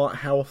mention like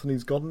how often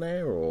he's gone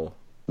there or?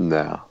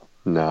 No,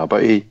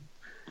 but it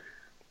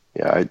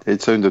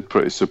sounded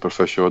pretty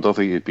superficial. I don't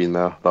think he'd been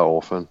there that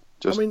often.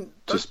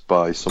 Just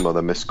by some of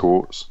the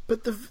misquotes.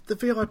 But the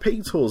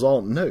VIP tours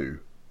aren't new.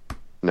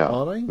 No,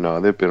 are they?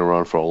 No, they've been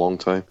around for a long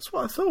time. That's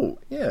what I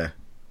thought. Yeah.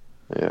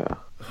 Yeah.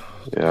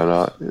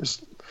 No,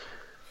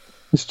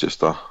 it's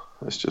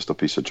just a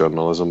piece of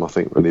journalism, I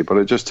think, really. But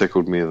it just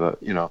tickled me that,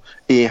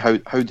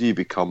 how do you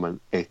become an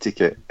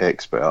etiquette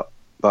expert?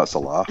 That's a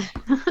laugh.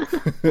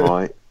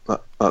 Right?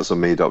 That's a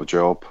made-up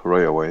job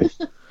right away.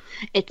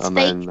 It's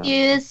fake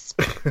news.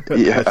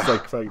 Yeah. It's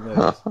like fake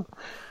news.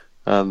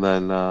 And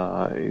then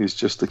it's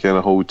just the kind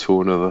of whole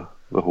tone of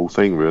the whole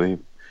thing, really.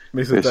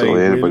 Mr.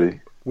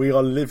 Dave, we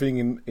are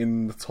living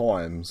in the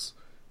times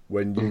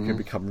when you can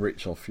become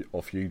rich off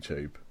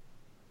YouTube.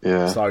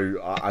 Yeah.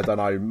 So I don't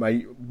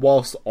know.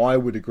 Whilst I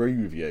would agree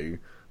with you,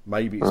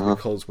 maybe it's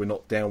because we're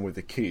not down with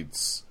the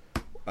kids.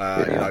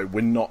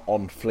 We're not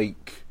on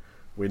fleek.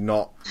 We're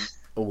not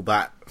all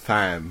that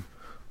fam.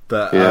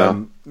 That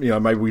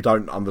maybe we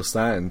don't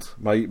understand.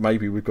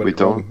 Maybe we've got it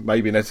wrong.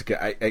 Maybe an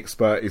etiquette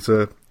expert is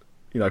a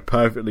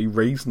perfectly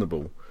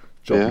reasonable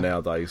job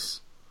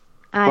nowadays.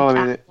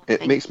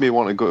 It makes me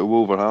want to go to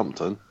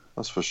Wolverhampton.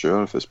 That's for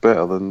sure. If it's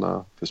better than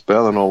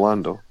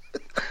Orlando.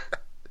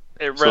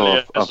 It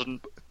really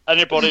isn't.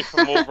 Anybody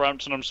from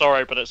Wolverhampton, I'm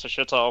sorry, but it's a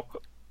shithole.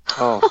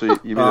 Oh, so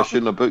you mean I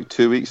shouldn't have booked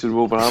 2 weeks in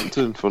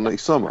Wolverhampton for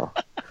next summer?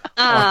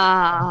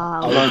 I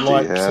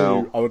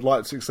would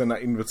like to extend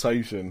that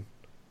invitation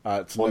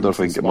to wonder if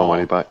I can get my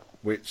money back.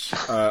 Which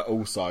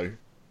also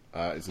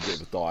is a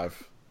bit of a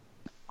dive.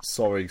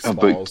 Sorry,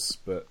 Spas,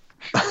 but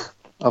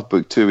I've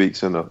booked 2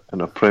 weeks in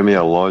a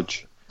Premier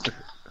Lodge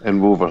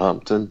in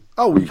Wolverhampton.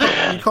 Oh, you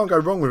can't go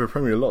wrong with a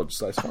Premier Lodge,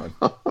 so it's fine.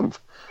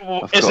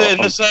 Is it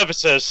in the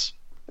services?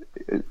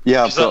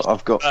 Yeah,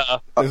 I've got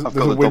the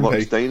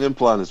deluxe dining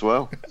plan as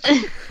well.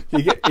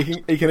 He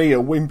can eat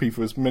a Wimpy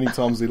for as many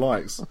times as he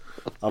likes.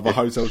 Other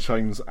hotel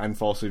chains and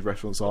fast food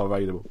restaurants are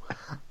available.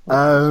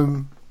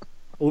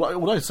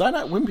 Although saying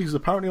that, Wimpy's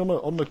apparently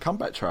on the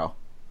comeback trail.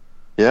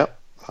 Yeah.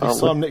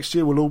 This time next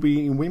year we'll all be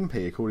eating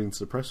Wimpy according to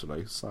the press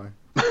release. So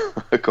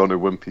according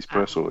to Wimpy's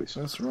press release.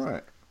 That's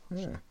right.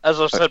 Yeah.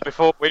 As I said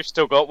before, we've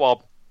still got one.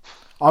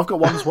 I've got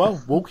one as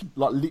well,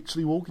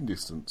 literally walking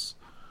distance.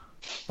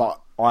 But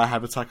I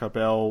have a Taco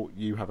Bell,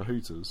 you have a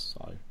Hooters,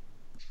 so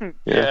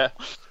yeah.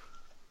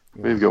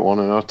 We've got one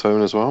in our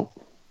town as well.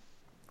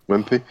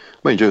 Wimpy.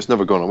 Mind you, it's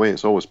never gone away,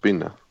 it's always been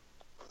there.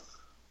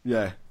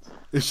 Yeah.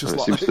 It's just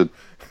it seems to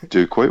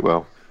do quite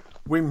well.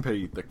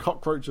 Wimpy, the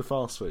cockroach of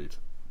fast food.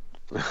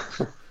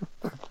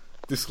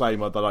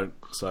 Disclaimer, they don't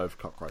serve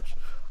cockroach.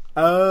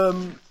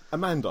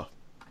 Amanda.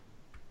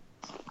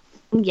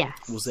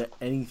 Yes. Was there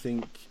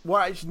anything?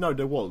 Well, actually, no.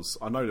 There was.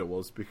 I know there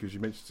was because you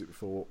mentioned it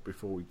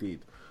before we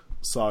did.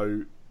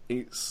 So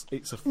it's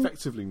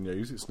effectively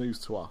news. It's news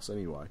to us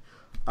anyway.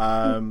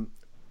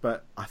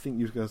 But I think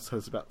you were going to tell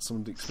us about some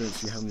of the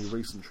experience you had on your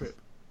recent trip.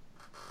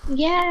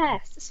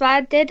 Yes. So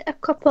I did a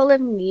couple of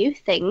new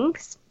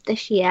things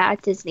this year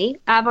at Disney.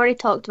 I've already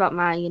talked about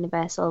my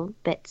Universal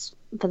bits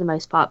for the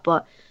most part,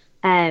 but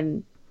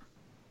I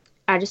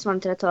just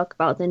wanted to talk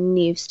about the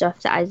new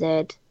stuff that I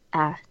did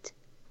at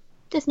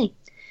Disney.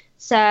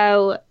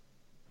 So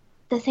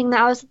the thing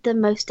that I was the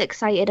most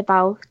excited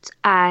about,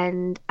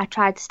 and I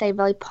tried to stay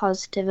really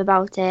positive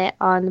about it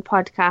on the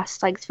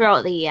podcast, like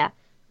throughout the year,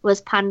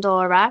 was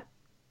Pandora.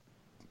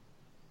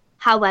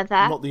 However,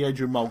 not the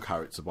Adrian Mole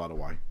character, by the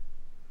way.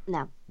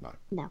 No.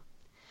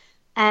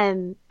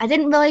 I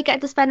didn't really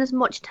get to spend as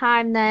much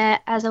time there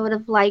as I would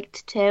have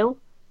liked to,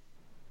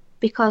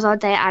 because our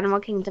day at Animal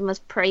Kingdom was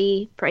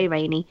pretty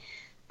rainy,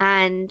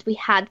 and we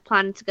had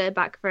planned to go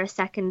back for a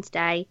second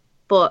day.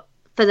 But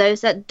for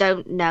those that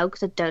don't know,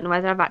 because I don't know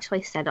whether I've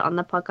actually said it on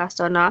the podcast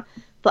or not,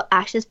 but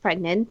Ash is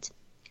pregnant,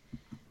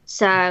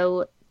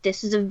 so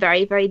this is a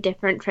very, very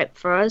different trip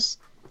for us.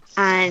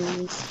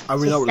 And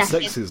we know what the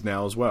sex is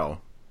now as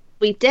well.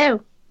 We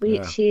do.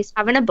 She's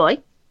having a boy.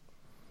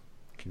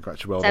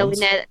 Congratulations. So we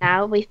know that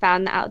now. We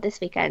found that out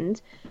this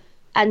weekend.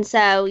 And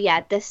so,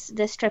 yeah,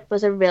 this trip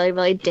was a really,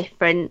 really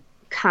different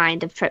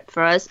kind of trip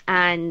for us.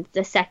 And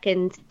the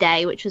second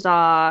day, which was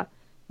our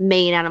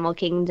main Animal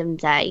Kingdom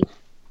day,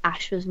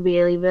 Ash was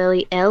really,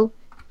 really ill.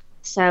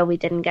 So we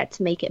didn't get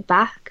to make it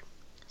back.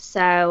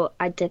 So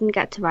I didn't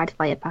get to ride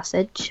Fire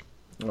Passage.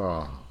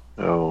 Oh.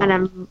 And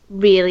I'm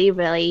really,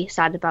 really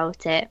sad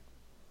about it.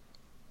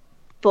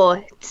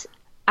 But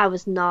I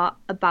was not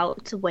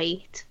about to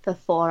wait for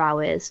 4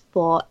 hours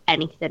for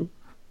anything.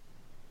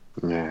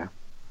 Yeah.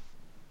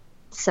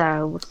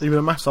 So even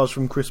a massage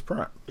from Chris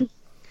Pratt.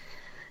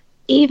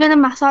 Even a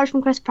massage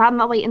from Chris Pratt, I'm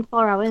not waiting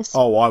 4 hours.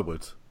 Oh, I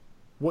would.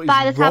 What is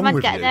By the time wrong I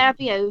with get you? there, I'll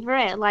be over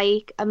it.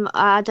 Like,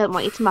 I don't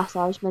want you to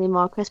massage me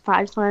anymore, Chris Pratt.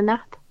 I just want a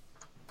nap.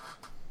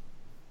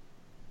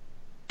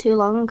 Too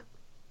long.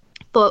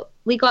 But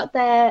we got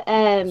there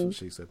That's what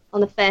she said.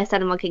 on the first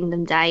Animal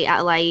Kingdom day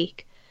at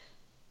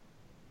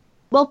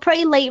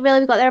pretty late really.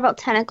 We got there about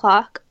 10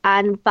 o'clock,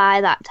 and by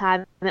that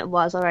time it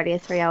was already a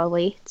 3-hour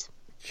wait.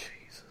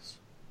 Jesus.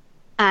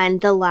 And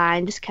the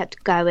line just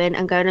kept going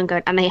and going and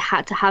going, and they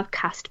had to have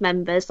cast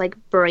members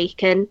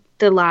breaking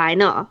the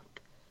line up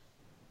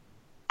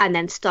and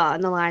then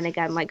starting the line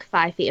again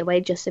 5 feet away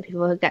just so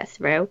people could get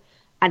through,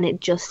 and it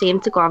just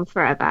seemed to go on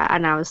forever.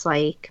 And I was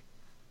like,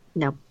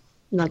 no, I'm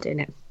not doing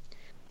it.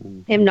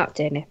 I'm not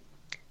doing it.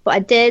 But I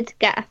did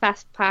get a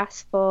fast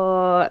pass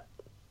for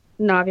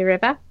Na'vi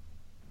River,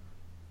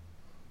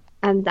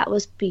 and that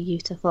was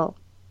beautiful.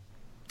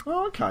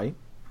 Oh, okay.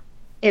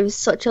 It was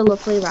such a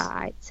lovely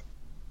ride.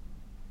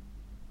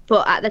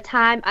 But at the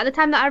time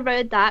that I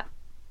rode that,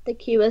 the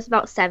queue was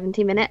about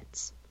 70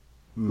 minutes.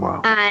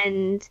 Wow.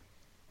 And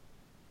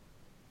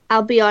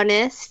I'll be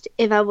honest,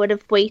 if I would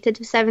have waited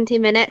for 70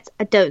 minutes,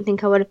 I don't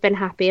think I would have been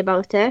happy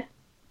about it.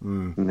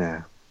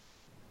 Yeah.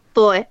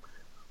 But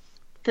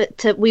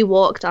we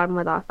walked on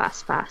with our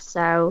fast pass,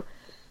 so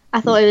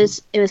I thought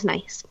it was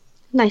nice.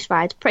 Nice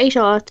ride. Pretty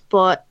short,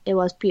 but it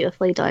was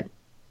beautifully done.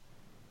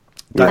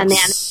 And the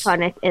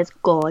animatronic is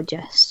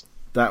gorgeous.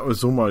 That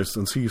was almost,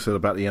 until you said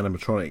about the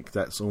animatronic,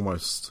 that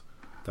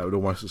would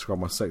almost describe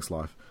my sex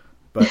life.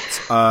 But,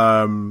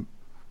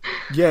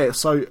 yeah,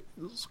 so,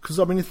 because,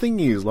 the thing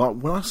is,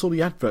 when I saw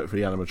the advert for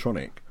the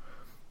animatronic,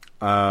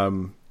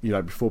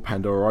 before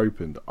Pandora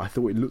opened, I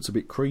thought it looked a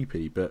bit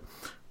creepy, but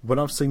when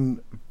I've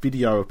seen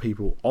video of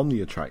people on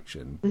the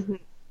attraction,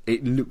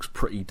 it looks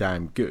pretty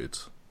damn good.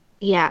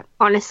 Yeah,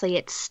 honestly,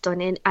 it's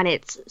stunning, and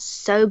it's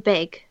so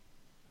big.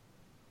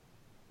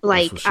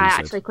 I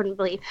actually couldn't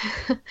believe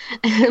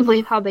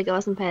how big it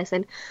was in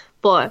person,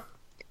 but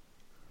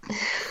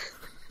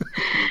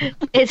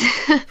it's.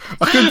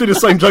 I couldn't do the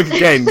same joke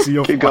again. So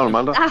you're Keep going,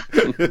 Amanda.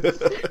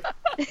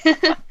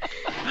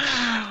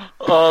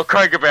 Oh,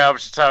 Craig will be able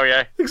to tell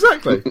you.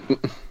 Exactly.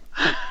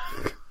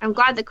 I'm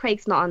glad that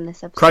Craig's not on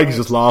this episode. Craig's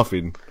just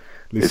laughing.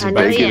 It's I Listen,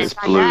 know big he and is,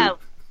 it's I blue. know.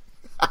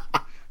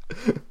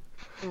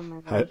 Oh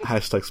my God.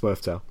 hashtag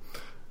Smurftail.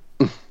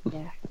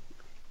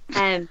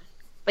 Yeah.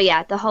 But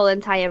yeah, the whole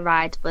entire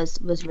ride was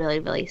really,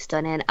 really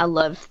stunning. I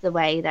loved the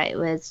way that it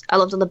was. I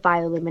loved all the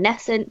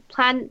bioluminescent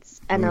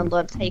plants, and I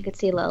loved how you could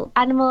see little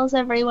animals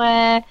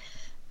everywhere.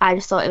 I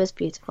just thought it was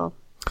beautiful.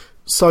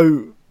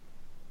 So,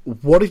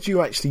 what did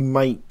you actually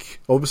make?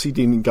 Obviously,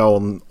 didn't go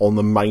on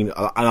the main,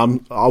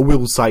 and I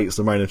will say it's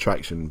the main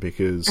attraction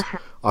because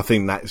I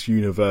think that's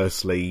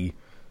universally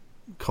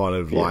kind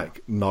of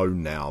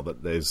known now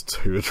that there's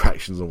two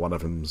attractions and one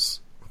of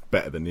them's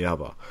better than the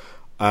other.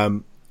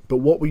 But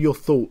what were your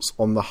thoughts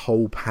on the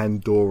whole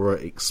Pandora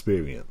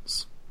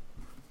experience?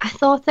 I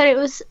thought that it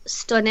was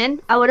stunning.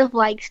 I would have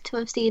liked to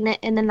have seen it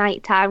in the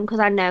night time because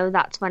I know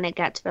that's when it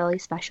gets really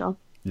special.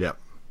 Yeah.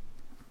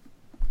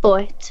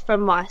 But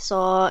from what I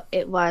saw,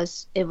 it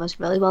was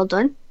really well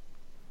done.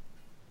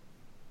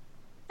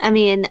 I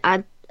mean,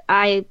 I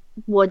I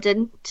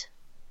wouldn't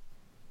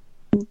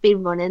be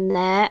running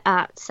there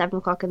at 7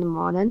 o'clock in the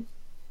morning.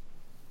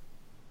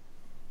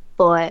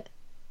 But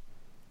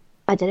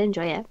I did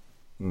enjoy it.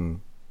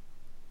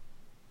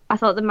 I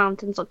thought the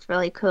mountains looked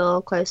really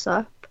cool close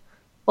up.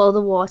 All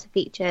the water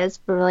features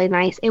were really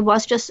nice. It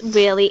was just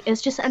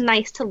a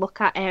nice to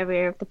look at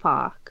area of the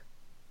park.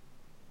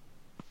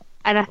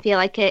 And I feel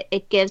like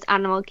it gives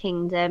Animal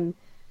Kingdom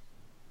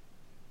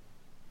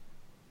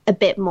a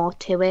bit more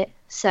to it.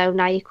 So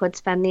now you could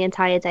spend the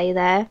entire day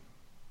there.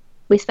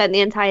 We spent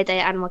the entire day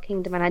at Animal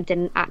Kingdom and I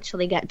didn't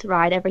actually get to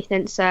ride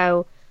everything.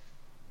 So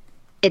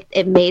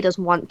it made us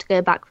want to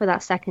go back for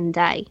that second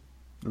day.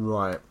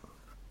 Right.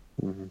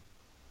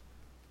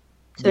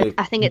 So yeah.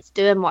 I think it's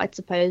doing what it's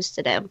supposed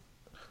to do.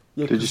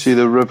 Yeah, did you see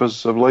the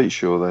Rivers of Light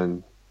show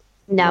then?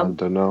 No.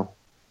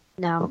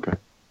 No. Okay.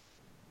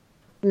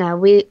 No,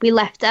 we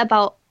left at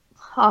about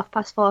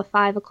 4:30,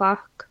 5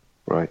 o'clock.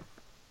 Right.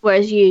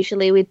 Whereas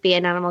usually we'd be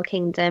in Animal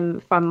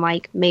Kingdom from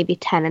like maybe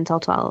 10 until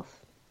 12.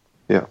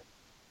 Yeah.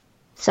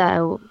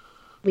 So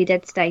we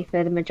did stay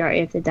for the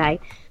majority of the day.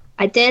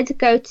 I did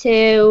go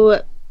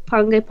to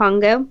Pongo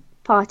Pongo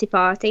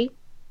Party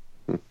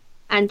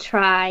and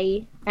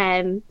try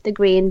the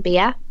green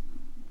beer.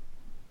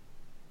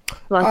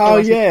 I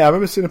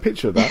remember seeing a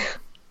picture of that.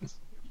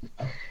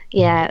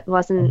 Yeah, it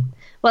wasn't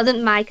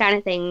my kind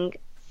of thing.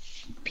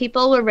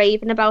 People were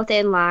raving about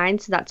it in line,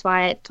 so that's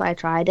why I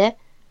tried it.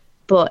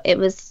 But it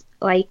was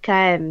like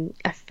a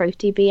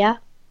fruity beer,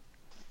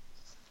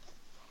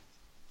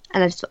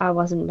 and I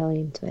wasn't really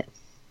into it.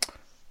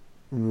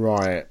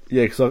 Right.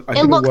 Yeah, because I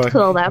it looked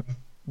cool though.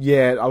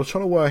 Yeah, I was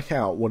trying to work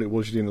out what it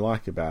was you didn't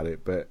like about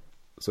it, but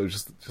so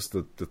just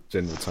the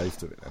general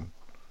taste of it then.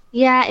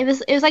 Yeah, it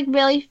was like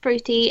really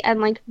fruity and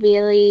like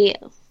really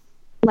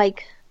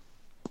like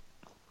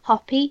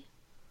hoppy.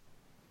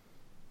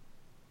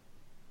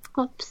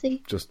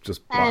 Hopsy.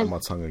 Just biting my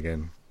tongue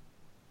again.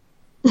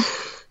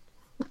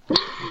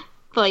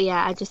 But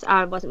yeah,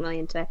 I wasn't really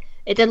into it.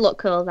 It did look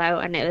cool though,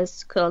 and it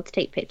was cool to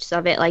take pictures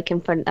of it like in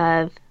front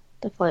of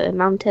the floating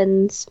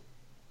mountains.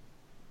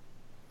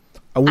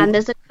 And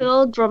there's a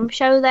cool drum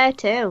show there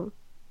too.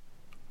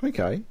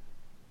 Okay.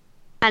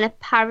 And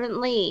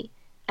apparently,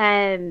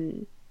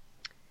 one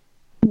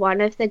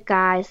of the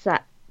guys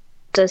that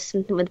does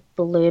something with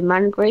Blue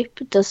Man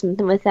Group does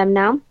something with them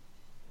now.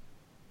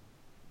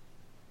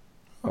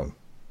 Oh.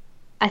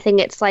 I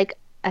think it's like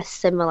a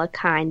similar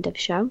kind of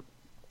show.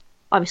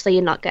 Obviously,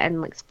 you're not getting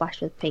like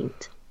splashed with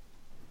paint.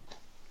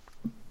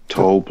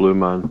 Tall Blue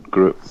Man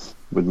Group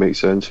would make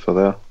sense for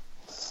their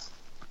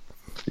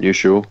new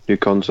show, new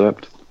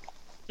concept.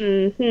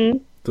 Mm-hmm.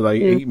 Do they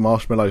eat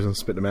marshmallows and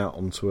spit them out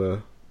onto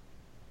a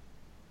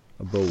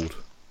board?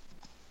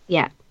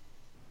 Yeah.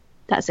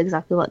 That's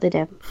exactly what they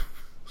do.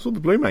 That's what the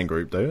Blue Man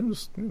Group do.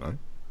 Just,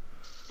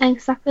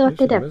 exactly what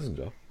they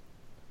do.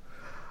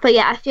 But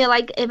yeah, I feel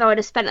like if I would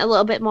have spent a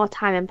little bit more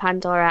time in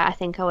Pandora, I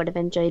think I would have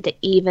enjoyed it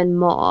even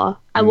more.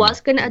 I was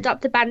going to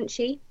adopt a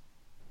Banshee,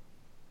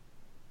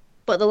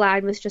 but the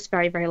line was just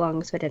very, very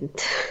long, so I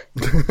didn't.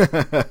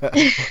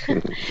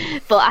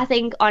 But I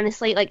think,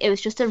 honestly, like it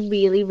was just a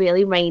really,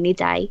 really rainy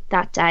day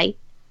that day.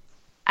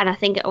 And I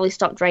think it only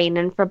stopped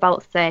raining for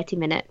about 30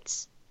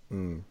 minutes.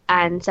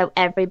 And so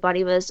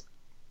everybody was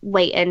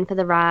waiting for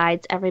the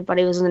rides.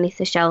 Everybody was underneath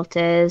the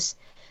shelters.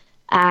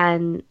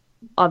 And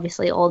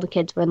obviously all the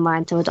kids were in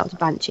line to adopt a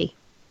Banshee.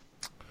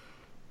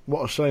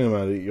 What a shame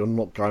about it. You're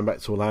not going back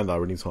to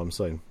Orlando anytime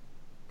soon,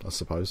 I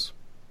suppose.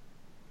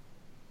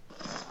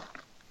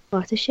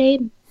 What a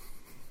shame.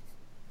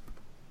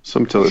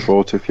 Something to look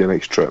forward to for your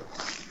next trip.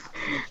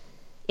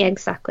 Yeah,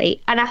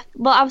 exactly. And I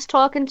was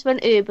talking to an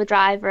Uber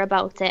driver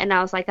about it, and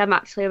I was like, I'm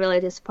actually really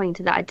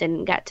disappointed that I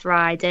didn't get to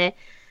ride it.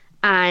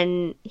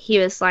 And he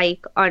was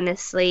like,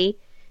 honestly,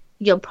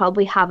 you'll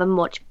probably have a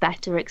much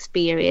better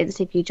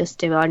experience if you just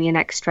do it on your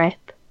next trip.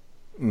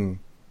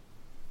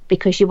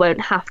 Because you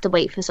won't have to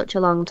wait for such a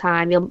long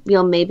time.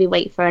 You'll maybe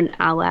wait for an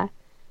hour.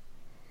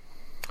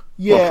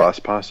 Yeah. Or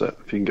fast pass it,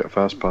 if you can get a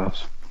fast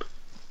pass.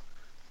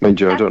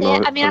 Mind you, I don't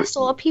know. I mean, I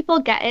saw people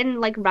getting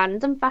like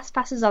random fast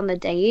passes on the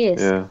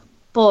days. Yeah.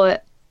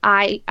 But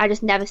I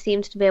just never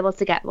seemed to be able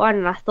to get one,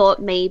 and I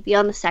thought maybe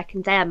on the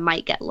second day I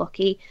might get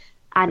lucky.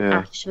 And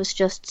Ash was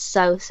just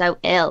so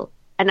ill,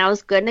 and I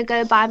was gonna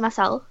go by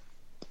myself,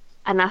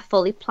 and I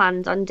fully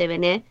planned on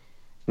doing it.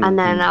 And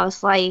then I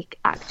was like,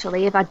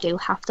 actually, if I do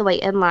have to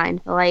wait in line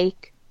for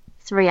like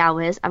 3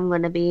 hours, I'm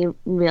gonna be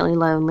really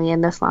lonely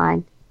in this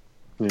line.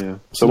 Yeah.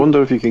 So I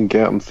wonder if you can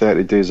get them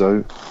 30 days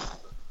out,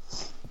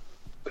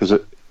 because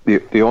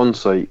the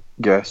on-site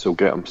guests will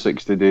get them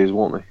 60 days,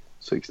 won't they?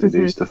 60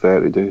 days to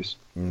 30 days.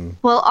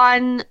 Well,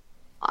 on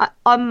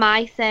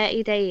my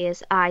 30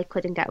 days, I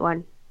couldn't get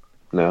one.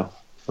 No.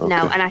 Okay.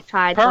 No, and I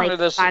tried. Apparently,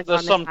 there's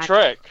some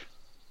trick.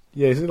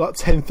 Yeah, is it like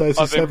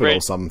 10:37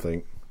 or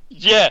something?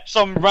 Yeah,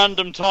 some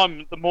random time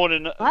in the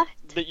morning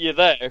that you're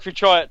there. If you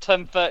try at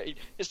 10:30,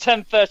 it's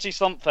 10:30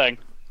 something.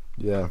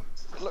 Yeah.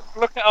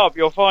 Look it up,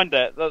 you'll find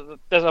it.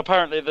 There's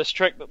apparently this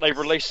trick that they've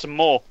released some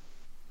more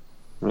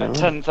at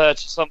 10:30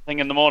 something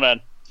in the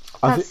morning.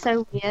 That's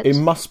so weird. It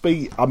must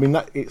be. I mean,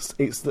 that it's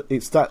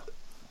that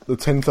the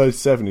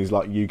 10:37 is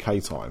like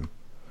UK time,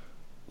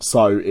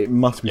 so it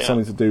must be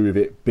something to do with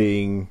it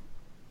being,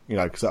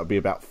 because that would be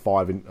about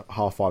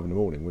 4:30 in the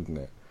morning, wouldn't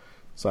it?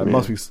 So it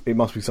must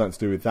be something to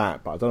do with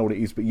that. But I don't know what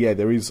it is. But yeah,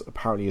 there is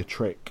apparently a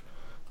trick,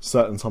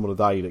 certain time of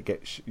the day that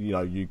gets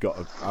you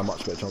got a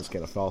much better chance of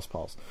getting a fast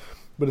pass.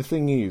 But the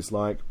thing is,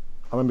 like,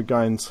 I remember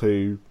going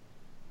to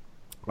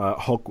I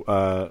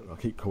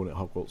keep calling it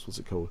Hogwarts. What's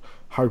it called?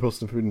 Harry Potter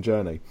and the Forbidden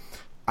Journey,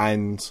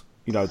 and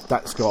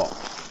that's got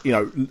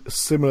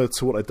similar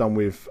to what they've done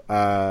with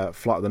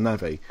Flight of the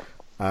Navy.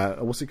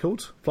 What's it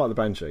called? Flight of the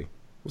Banshee.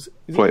 Is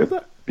it called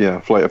that? Yeah,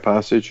 Flight of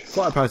Passage.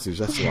 Flight of Passage.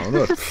 That's the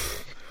one.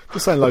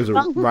 Just saying loads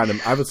of random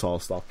Avatar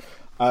stuff.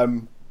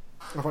 I've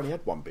only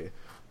had one beer,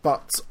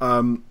 but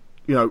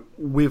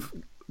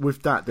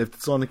with that they've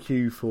designed a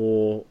queue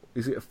for.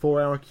 Is it a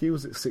 4-hour queue? Or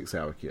is it a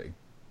 6-hour queue?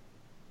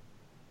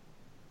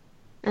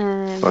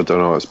 I don't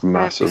know. It's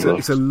massive.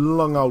 It's a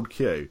long old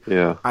queue.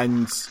 Yeah.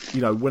 And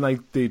when they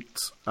did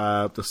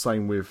the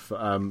same with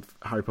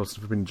Harry Potter and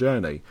the Forbidden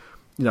Journey,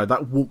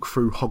 that walk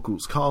through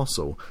Hogwarts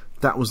Castle,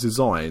 that was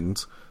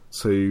designed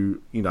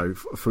to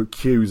for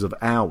queues of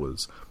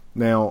hours.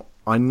 Now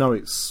I know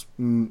it's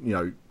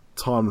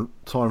time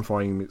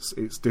frame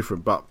it's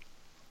different, but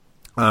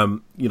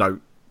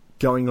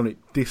going on it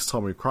this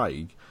time with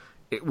Craig,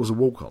 it was a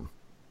walk on,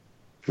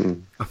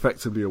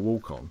 effectively a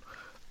walk on.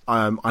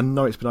 I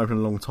know it's been open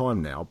a long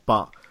time now,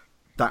 but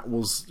that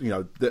was,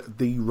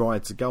 the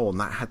ride to go on.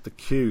 That had the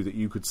queue that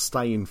you could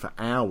stay in for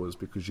hours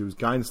because you was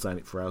going to stay in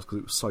it for hours because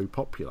it was so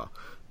popular.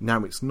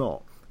 Now it's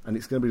not, and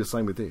it's going to be the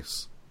same with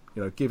this.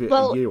 Give it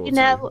a year or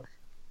two.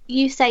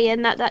 You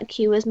saying that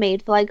queue was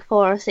made for like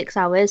 4 or 6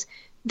 hours.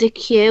 The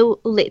queue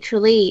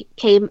literally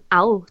came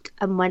out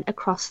and went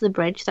across the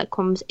bridge that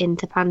comes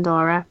into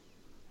Pandora.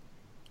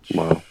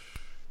 Wow.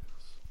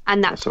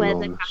 And that's where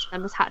the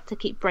customers had to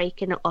keep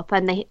breaking it up,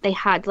 and they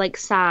had like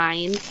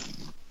signs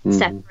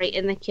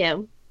separating the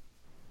queue.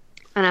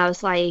 And I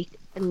was like,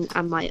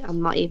 I'm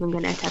not even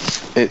going to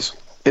attempt.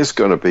 It's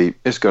going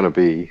to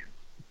be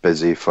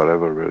busy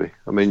forever, really.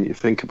 I mean, you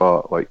think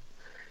about like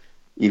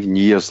even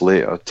years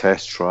later,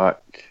 Test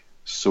Track,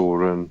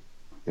 Soarin',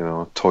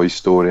 Toy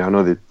Story. I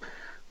know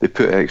they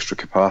put extra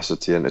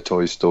capacity into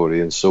Toy Story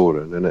and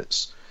Soarin', and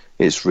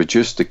it's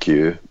reduced the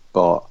queue,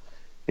 but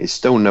it's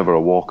still never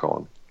a walk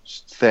on.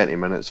 30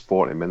 minutes,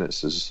 40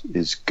 minutes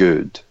is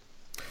good.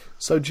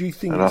 So do you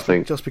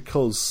think just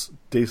because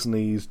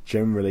Disney is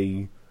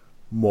generally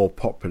more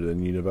popular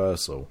than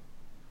Universal?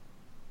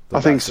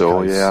 I think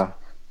so, yeah.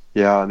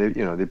 Yeah,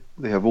 and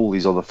they have all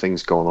these other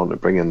things going on to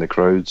bring in the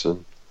crowds,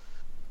 and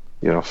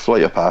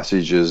Flight of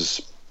Passage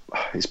is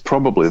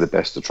probably the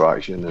best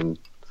attraction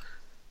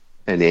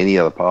in any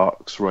of the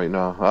parks right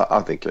now. I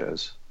think it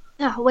is.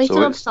 Oh, wait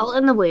till I'm salt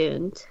in the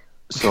wound.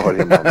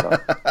 Sorry,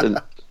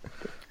 Amanda.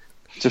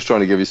 Just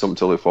trying to give you something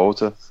to look forward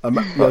to. I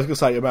was going to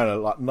say, Amanda,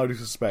 like, no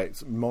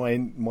disrespect, my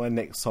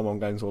next time I'm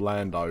going to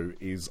Orlando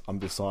is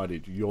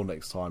undecided. Your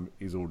next time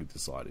is already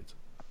decided.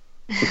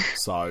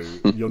 So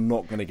you're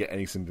not going to get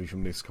any sympathy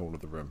from this corner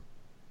of the room.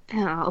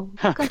 Oh,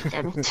 God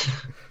damn it.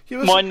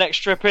 My next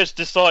trip is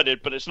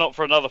decided, but it's not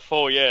for another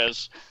 4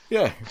 years.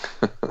 Yeah.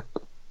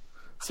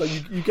 So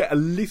you get a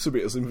little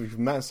bit of sympathy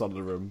from that side of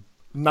the room.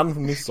 None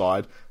from this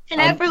side. Can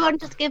everyone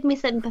just give me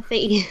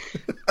sympathy?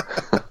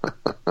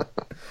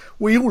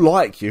 We all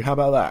like you. How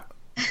about that?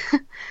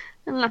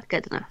 I'm not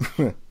good enough.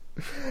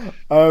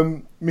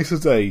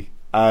 Mr. D,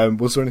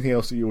 was there anything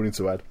else that you wanted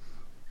to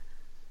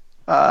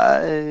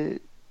add?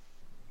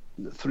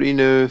 Three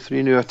new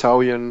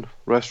Italian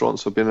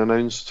restaurants have been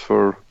announced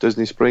for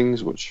Disney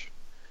Springs, which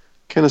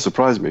kind of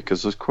surprised me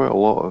because there's quite a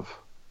lot of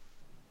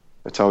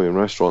Italian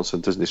restaurants in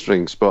Disney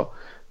Springs, but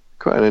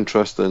quite an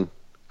interesting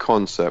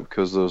concept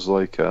because there's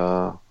like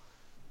a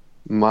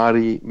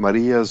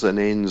Maria's and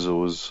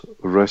Enzo's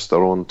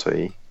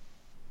Ristorante,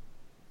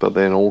 but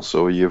then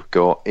also you've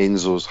got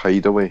Enzo's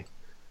Hideaway,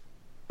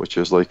 which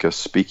is like a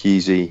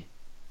speakeasy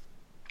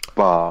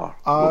bar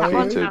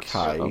located.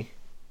 Okay.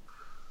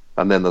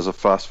 And then there's a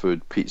fast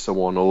food pizza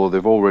one, although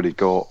they've already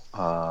got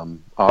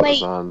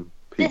artisan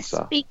pizza.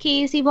 This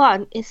speakeasy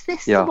one, is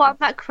this the one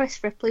that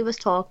Chris Ripley was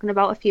talking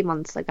about a few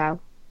months ago?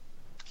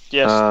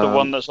 Yes, the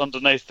one that's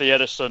underneath the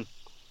Edison.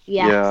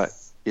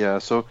 Yes. Yeah.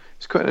 So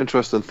it's quite an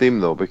interesting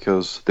theme though,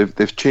 because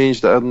they've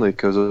changed it, haven't they?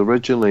 Because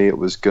originally it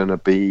was going to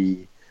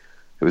be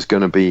sort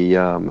of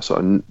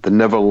the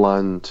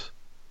Neverland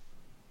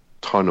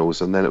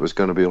tunnels, and then it was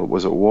going to be,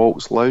 was it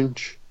Walt's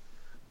Lounge?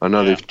 And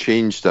now they've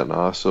changed it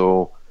now,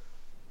 so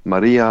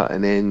Maria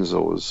and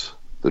Enzo's,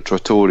 the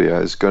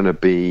Trattoria, is going to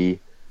be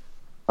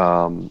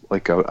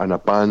like an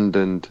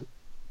abandoned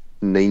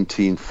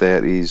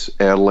 1930s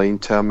airline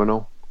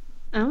terminal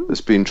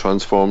that's been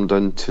transformed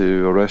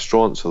into a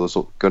restaurant. So it's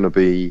going to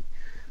be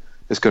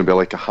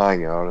like a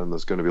hangar, and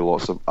there's going to be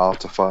lots of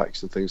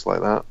artifacts and things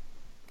like that.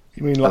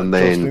 You mean like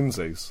Josh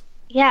Lindsay's?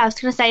 Yeah, I was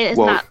going to say,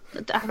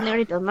 haven't they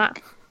already done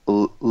that?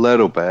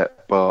 Little bit,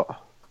 but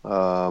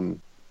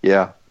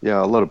yeah,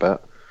 a little bit.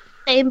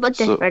 Same but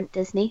different,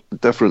 Disney.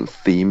 Different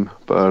theme,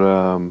 but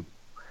and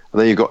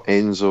then you got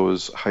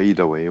Enzo's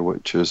Hideaway,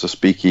 which is a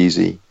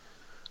speakeasy,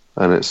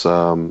 and it's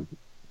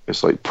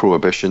like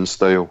Prohibition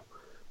style,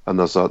 and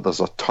there's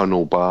a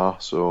tunnel bar,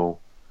 so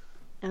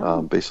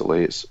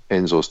basically it's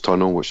Enzo's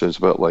Tunnel, which is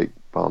a bit like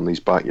Barney's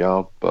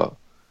Backyard, but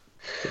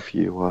if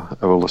you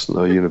ever listen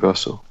to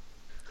Universal,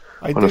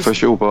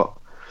 unofficial, but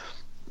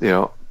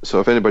so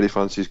if anybody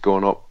fancies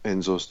going up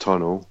Enzo's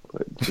Tunnel,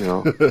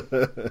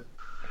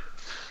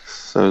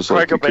 sounds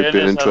like it could be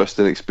an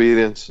interesting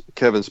experience.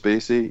 Kevin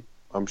Spacey,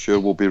 I'm sure,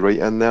 will be right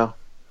in there.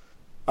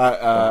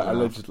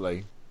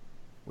 Allegedly.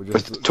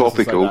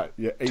 Topical.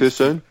 Too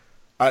soon?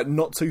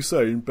 Not too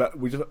soon, but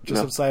we just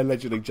have to say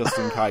allegedly, just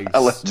in case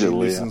allegedly, he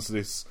listens to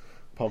this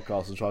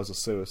podcast and tries to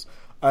sue us.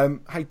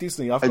 Hey,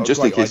 Disney, I've and got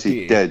a great idea. Just in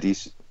case he did,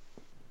 he's...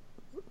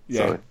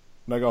 Yeah. Sorry.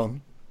 No, go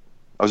on.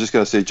 I was just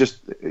going to say,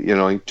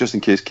 just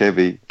in case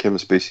Kevin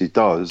Spacey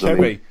does.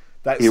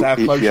 That's how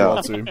close you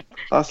are to him.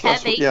 That's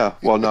yeah.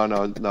 Well, no.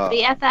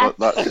 BFF.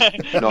 Not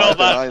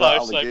that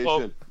close,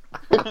 allegation.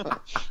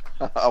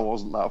 I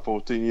wasn't that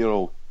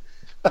 14-year-old,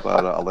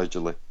 but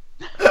allegedly.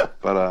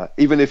 But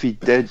even if he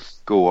did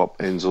go up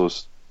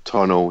Enzo's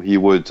Tunnel, he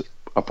would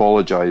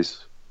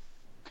apologise,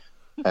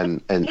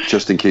 and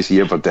just in case he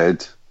ever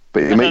did,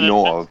 but he might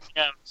not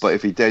have. But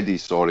if he did,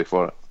 he's sorry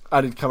for it.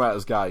 And he'd come out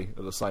as gay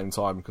at the same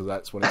time, because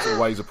that's when it's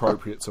always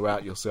appropriate to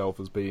out yourself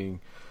as being,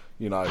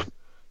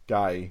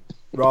 gay.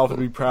 Rather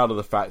than be proud of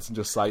the facts and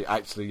just say,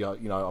 actually,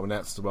 I'm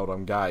announced to the world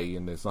I'm gay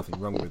and there's nothing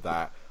wrong with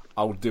that.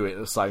 I'll do it at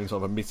the same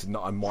time, admitting that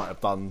I might have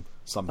done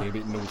something a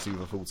bit naughty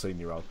with a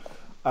 14-year-old.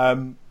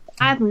 I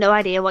have no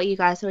idea what you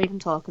guys are even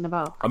talking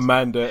about.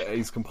 Amanda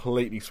is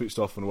completely switched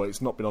off on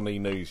it's not been on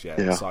E-News yet,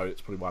 so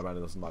it's probably why Amanda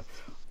doesn't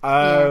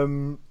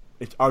know.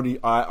 It's only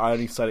I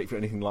only said it for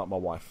anything like my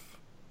wife.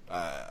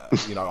 I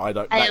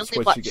don't. I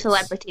only watch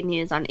celebrity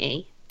news on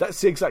E.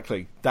 That's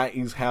exactly. That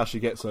is how she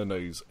gets her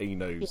news.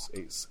 E-News.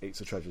 Yeah.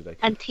 It's a tragedy.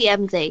 And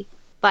TMZ,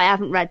 but I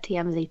haven't read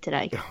TMZ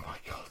today. Oh my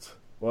god.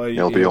 Well,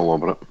 you'll be all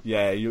over it.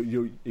 Yeah,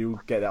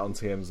 you'll get that on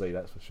TMZ.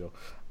 That's for sure.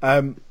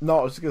 No,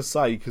 I was just going to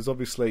say, because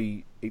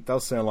obviously it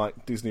does sound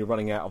like Disney are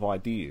running out of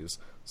ideas.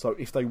 So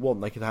if they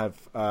want, they could have.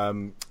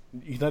 You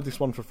can have this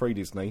one for free,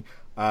 Disney.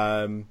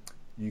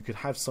 You could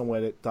have somewhere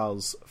that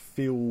does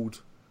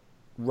field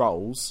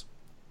roles.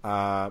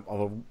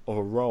 Of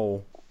a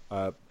role.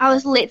 I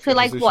was literally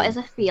like, "What is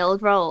a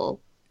field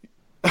role?"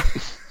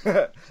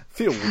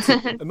 Field,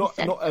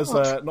 not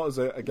as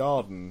a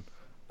garden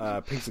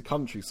piece of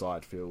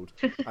countryside field,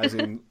 as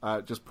in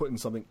just putting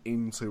something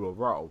into a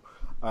role.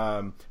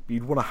 But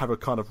you'd want to have a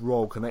kind of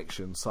role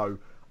connection, so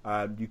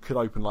you could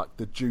open like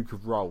the Duke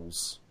of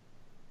Rolls,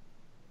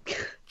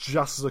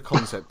 just as a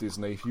concept.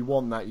 Disney, if you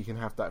want that, you can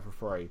have that for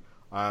free.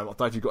 I don't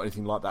know if you've got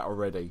anything like that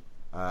already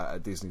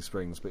at Disney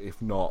Springs, but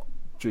if not,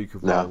 Duke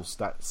of Rolls,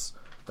 that's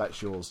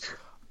yours.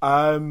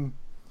 I've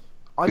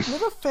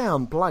never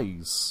found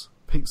Blaze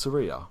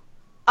Pizzeria.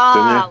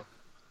 Oh,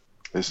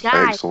 it's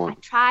guys, excellent.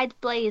 I tried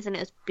Blaze and it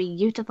was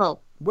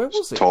beautiful. Where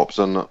was it? Tops,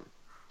 isn't it?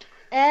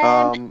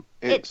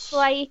 It's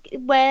like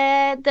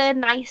where the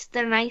nice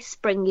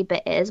springy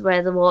bit is,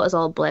 where the water's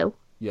all blue.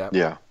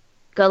 Yeah.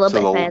 Go a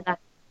little bit further.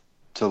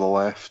 To the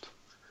left.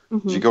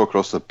 Mm-hmm. As you go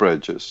across the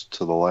bridge, it's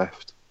to the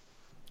left.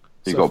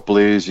 You got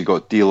Blaze, you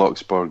got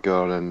Deluxe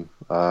Burger, and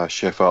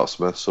Chef Art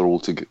Smiths are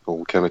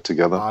all kind of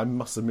together. I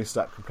must have missed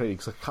that completely,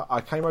 because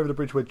I came over the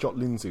bridge where Jot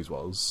Lindsay's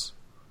was,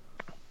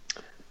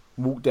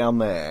 walked down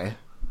there,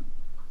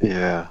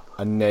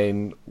 and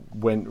then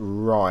went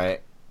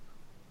right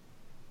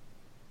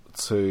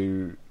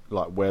to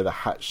like where the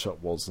hat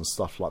shop was and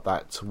stuff like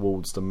that,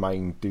 towards the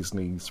main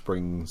Disney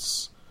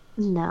Springs.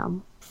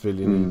 No.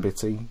 Filling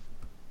bitty.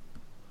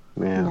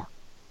 Yeah.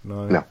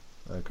 No.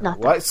 Okay.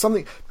 Well, it's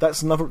something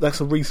that's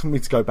a reason for me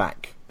to go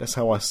back. That's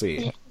how I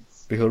see it.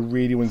 Because I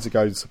really wanted to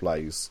go to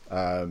Blaze.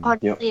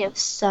 Honestly, it was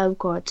so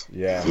good.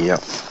 Yeah. Yep.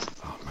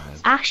 Oh man.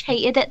 Ash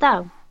hated it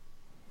though.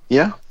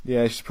 Yeah.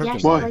 Yeah, she's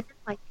pregnant. Yeah, she didn't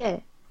like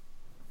it.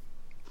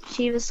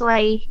 She was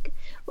like,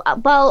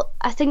 well,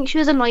 I think she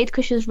was annoyed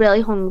because she was really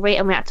hungry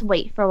and we had to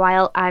wait for a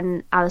while.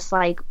 And I was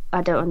like,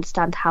 I don't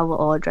understand how we're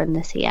ordering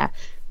this here,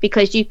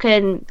 because you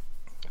can,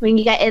 when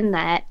you get in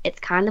there, it's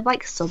kind of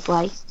like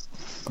Subway.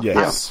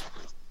 Yes.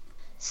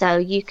 So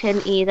you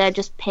can either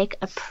just pick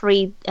a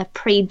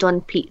pre-done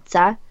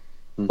pizza,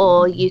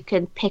 or you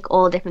can pick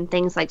all different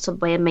things like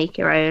Subway and make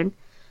your own.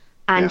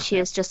 And she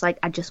was just like,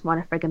 I just want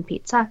a friggin'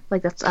 pizza.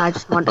 Like I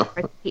just want a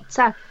friggin'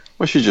 pizza.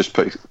 Well, she just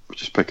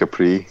pick a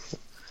pre.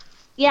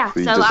 Yeah.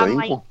 So I'm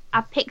like,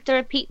 I picked her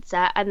a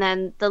pizza, and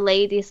then the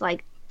lady's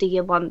like, "Do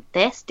you want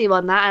this? Do you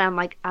want that?" And I'm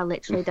like, I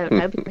literally don't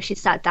know, because she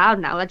sat down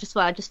now. I just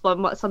want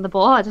what's on the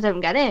board. I don't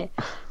get it.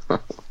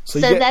 So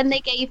then they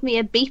gave me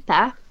a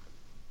beeper.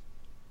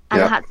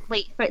 And I had to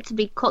wait for it to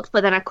be cooked,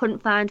 but then I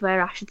couldn't find where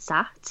Ash had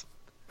sat.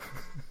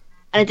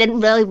 And I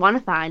didn't really want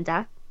to find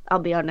her, I'll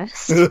be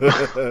honest.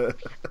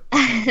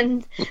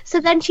 And so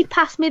then she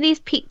passed me these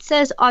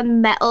pizzas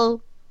on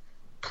metal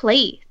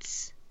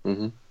plates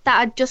that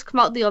had just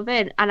come out of the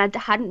oven, and I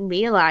hadn't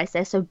realised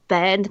this, so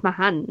burned my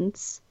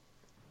hands.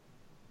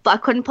 but I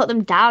couldn't put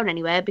them down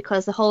anywhere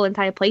because the whole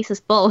entire place is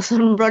full. So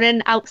I'm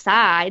running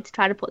outside to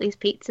try to put these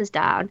pizzas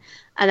down,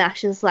 and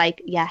Ash is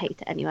like, "Yeah, I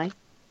hate it anyway."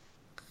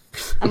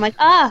 I'm like,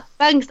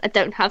 thanks. I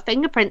don't have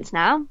fingerprints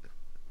now.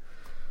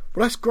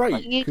 Well, that's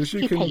great because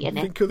you can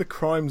think of the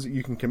crimes that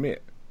you can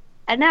commit.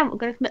 And now I'm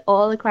going to commit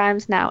all the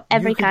crimes now,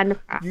 kind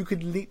of crime. You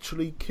could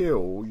literally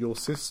kill your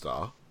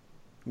sister.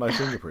 No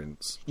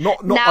fingerprints.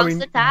 Not. Now's I mean,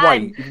 the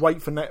time.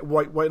 wait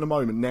a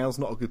moment. Now's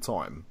not a good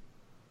time.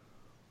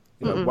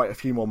 You know, wait a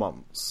few more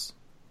months.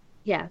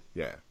 Yeah.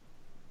 Yeah.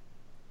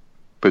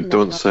 But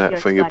don't set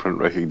fingerprint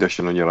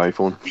recognition on your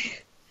iPhone.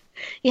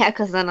 Yeah,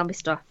 because then I'll be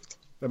stuffed.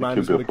 The man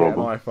who's going to get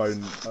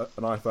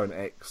an iPhone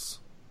X.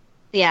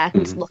 Yeah, I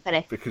can just look at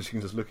it. Because you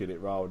can just look at it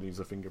rather than use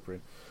a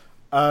fingerprint.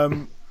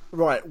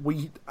 Right,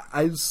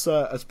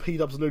 as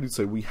P-Dubs alluded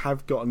to, we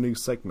have got a new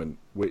segment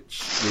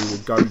which we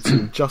will go to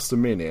in just a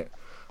minute.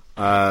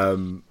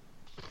 So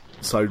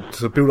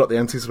to build up the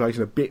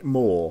anticipation a bit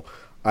more,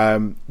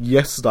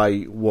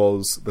 yesterday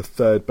was the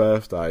 3rd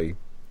birthday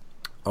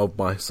of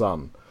my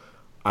son,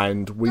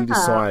 and we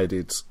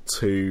decided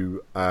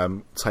to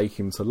take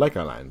him to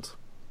Legoland.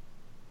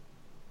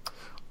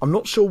 I'm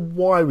not sure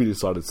why we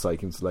decided to take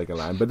him to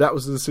Legoland, but that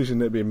was the decision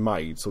that had been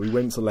made, so we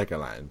went to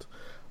Legoland.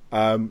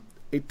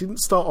 It didn't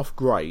start off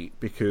great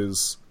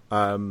because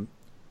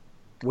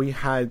we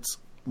had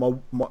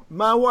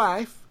my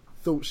wife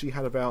thought she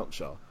had a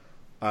voucher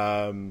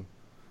for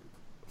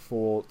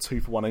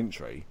 2-for-1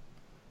 entry.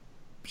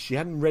 She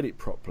hadn't read it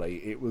properly.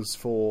 It was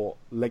for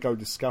Lego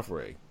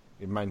Discovery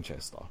in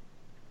Manchester.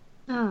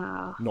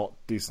 Not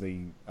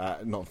Disney,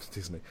 not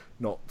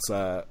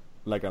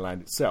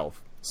Legoland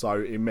itself.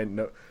 So it meant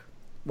that,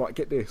 right,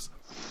 get this,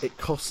 it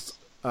cost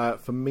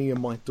for me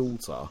and my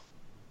daughter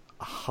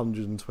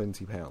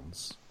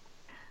 £120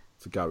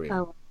 to go in.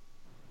 Oh.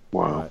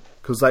 Wow.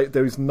 Because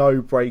there is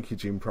no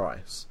breakage in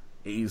price.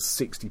 It is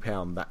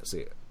 £60, that's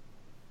it.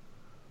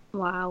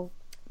 Wow.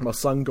 My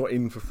son got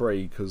in for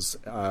free because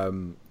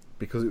it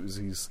was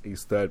his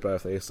 3rd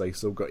birthday, so he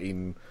still got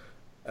in.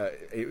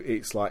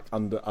 It's like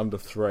under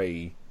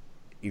 3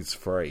 is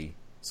free,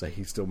 so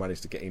he still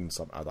managed to get in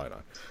some. I don't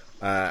know.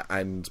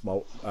 And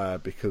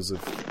because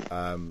of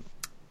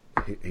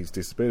his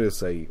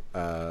disability,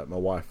 my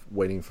wife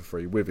went in for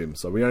free with him,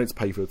 so we only had to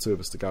pay for the 2 of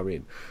us to go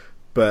in.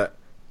 But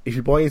if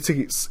you buy your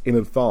tickets in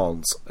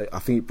advance, I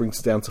think it brings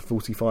it down to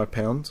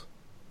 £45.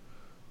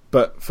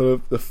 But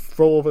for the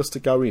 4 of us to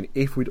go in,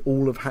 if we'd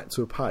all have had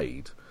to have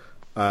paid,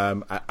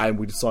 and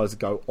we decided to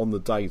go on the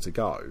day to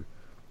go,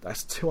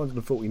 that's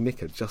 240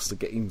 knickers just to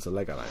get into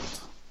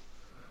Legoland.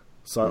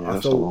 So yeah, I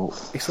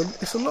thought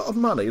it's a lot of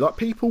money. Like,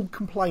 people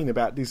complain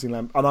about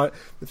Disneyland, and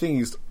the thing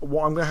is,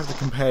 what I'm going to have to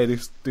compare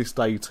this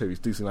day to is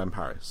Disneyland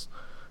Paris,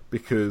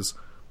 because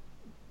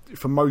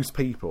for most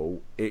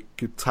people it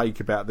could take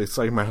about the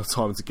same amount of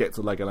time to get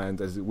to Legoland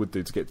as it would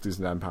do to get to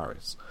Disneyland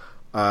Paris,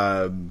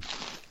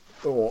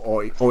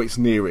 or it's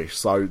nearish.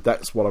 So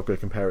that's what I've got to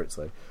compare it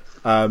to.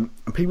 And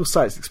people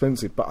say it's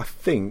expensive, but I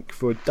think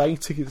for a day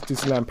ticket to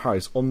Disneyland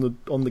Paris on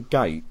the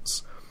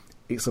gates,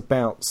 it's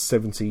about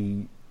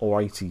 70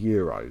 or 80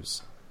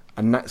 euros,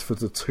 and that's for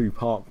the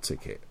 2-park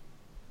ticket.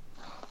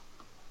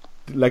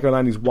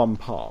 Legoland is 1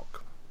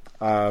 park,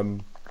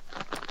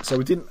 so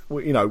we didn't.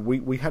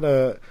 We had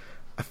a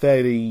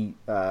fairly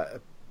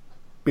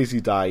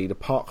busy day. The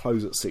park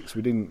closed at 6.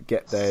 We didn't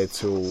get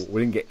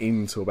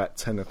in till about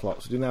 10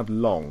 o'clock. So we didn't have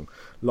long.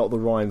 A lot of the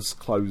rides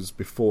closed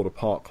before the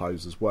park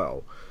closed as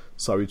well.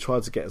 So we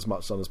tried to get as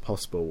much done as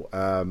possible.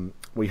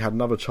 We had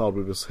another child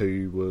with us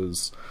who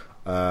was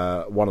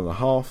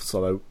 1.5,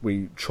 so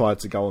we tried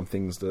to go on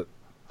things that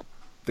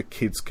the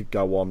kids could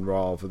go on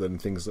rather than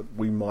things that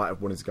we might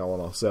have wanted to go on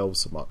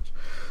ourselves so much.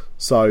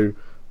 So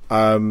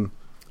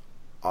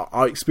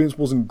our experience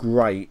wasn't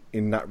great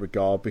in that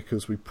regard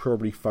because we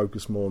probably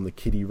focused more on the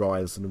kiddie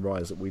rides than the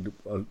rides that we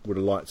would have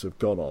liked to have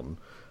gone on.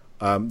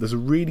 There's a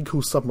really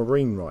cool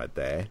submarine ride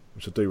there,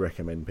 which I do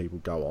recommend people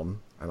go on,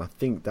 and I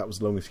think that was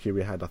the longest queue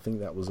we had. I think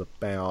that was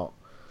about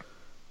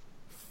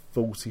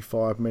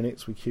 45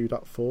 minutes we queued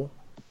up for.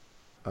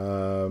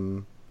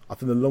 I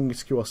think the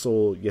longest queue I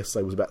saw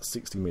yesterday was about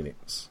 60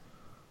 minutes.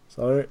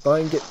 So I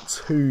didn't get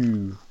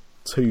too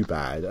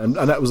bad, and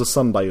that was a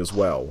Sunday as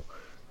well,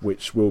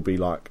 which will be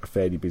like a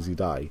fairly busy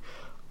day.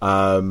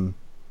 But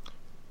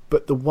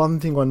the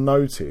one thing I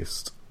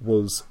noticed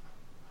was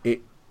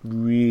it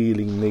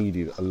really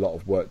needed a lot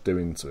of work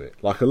doing to it.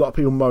 Like, a lot of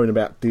people moan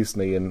about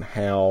Disney and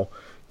how,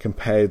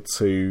 compared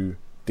to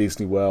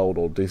Disney World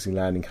or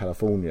Disneyland in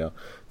California,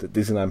 that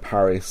Disneyland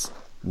Paris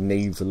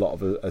needs a lot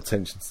of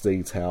attention to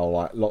detail,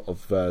 like a lot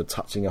of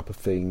touching up of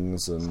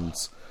things and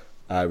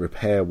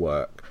repair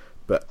work.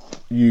 But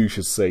you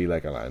should see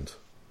Legoland.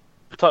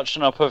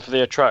 Touching up of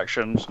the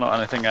attractions, not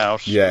anything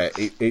else. Yeah,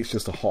 it's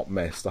just a hot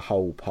mess. The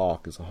whole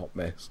park is a hot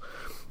mess.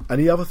 And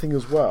the other thing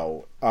as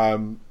well,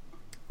 and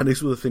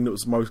this was the thing that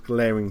was most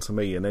glaring to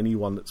me, and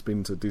anyone that's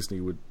been to Disney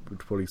would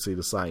probably see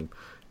the same,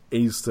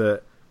 is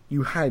that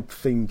you had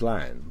themed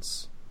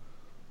lands.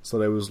 So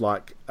there was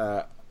like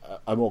a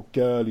more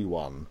girly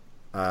one,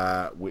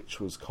 which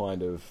was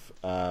kind of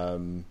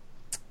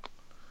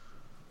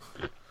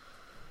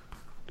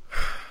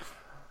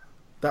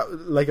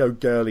that Lego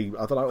girly,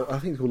 I don't know, I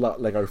think it's called like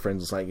Lego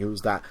Friends or something. It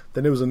was that.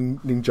 Then there was a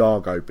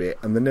Ninjago bit,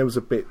 and then there was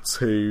a bit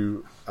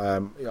to, I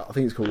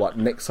think it's called like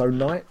Nexo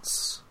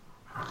Knights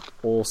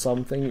or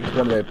something. It's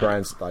one of their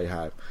brands that they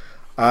have.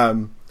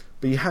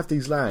 But you have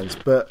these lands,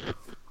 but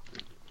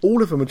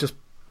all of them are just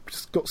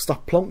got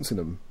stuff plonked in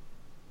them.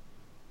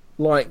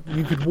 Like,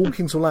 you could walk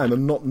into a land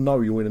and not know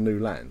you're in a new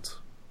land.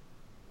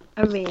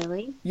 Oh,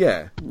 really?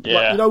 Yeah.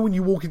 Like, you know, when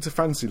you walk into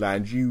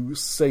Fantasyland, you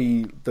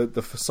see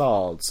the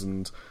facades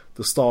and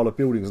the style of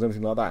buildings and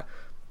everything like that.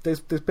 There's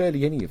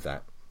barely any of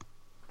that.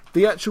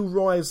 The actual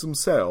rides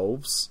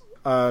themselves,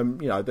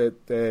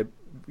 they're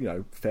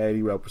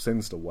fairly well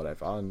presented or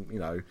whatever,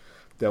 and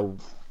they'll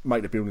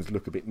make the buildings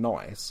look a bit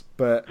nice,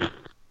 but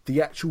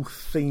the actual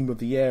theme of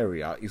the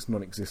area is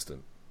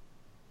non-existent.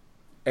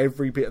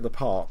 Every bit of the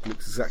park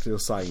looks exactly the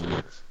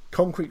same.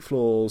 Concrete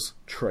floors,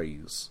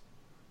 trees.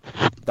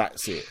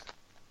 That's it.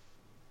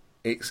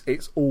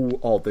 It's all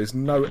odd. There's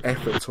no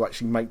effort to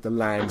actually make the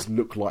lands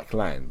look like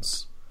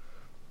lands.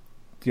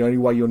 The only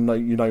way you're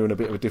in a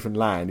bit of a different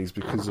land is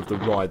because of the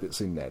ride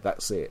that's in there.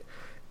 That's it.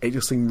 It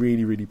just seemed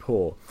really, really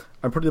poor.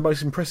 And probably the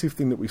most impressive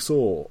thing that we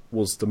saw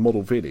was the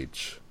model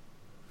village,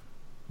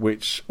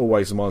 which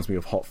always reminds me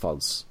of Hot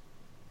Fuzz.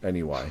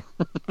 Anyway,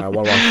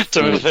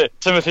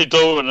 Timothy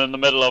Dalton in the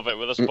middle of it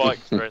with a spike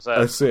through his head.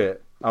 That's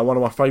it. One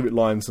of my favourite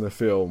lines in the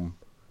film.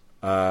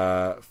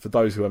 For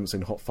those who haven't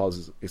seen Hot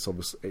Fuzz, it's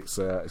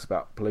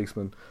about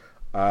policemen.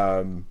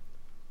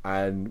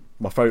 And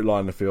my favourite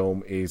line in the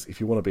film is, if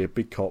you want to be a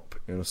big cop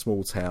in a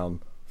small town,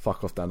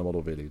 fuck off down the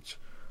model village.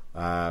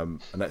 And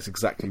that's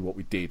exactly what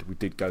we did. We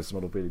did go to the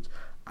model village,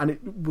 and it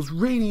was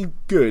really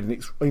good. And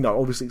it's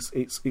obviously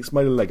it's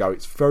made of Lego.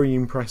 It's very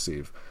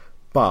impressive,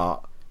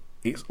 but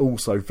it's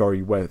also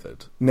very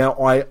weathered. Now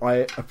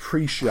I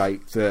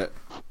appreciate that.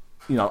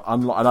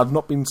 And I've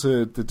not been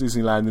to the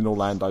Disneyland in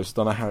Orlando, so I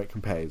don't know how it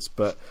compares.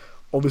 But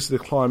obviously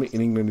the climate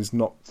in England is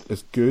not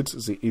as good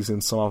as it is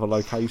in some other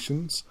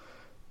locations.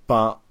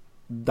 But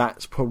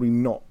that's probably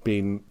not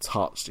been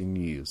touched in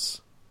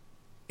years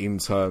in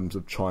terms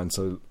of trying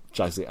to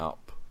jazz it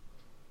up.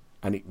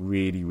 And it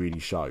really, really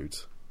showed.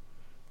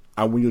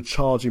 And when you're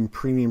charging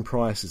premium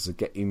prices to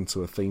get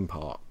into a theme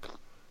park,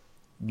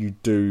 you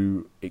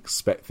do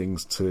expect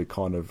things to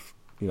kind of,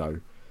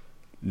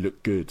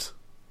 look good.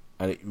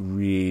 And it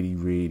really,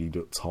 really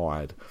looked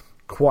tired.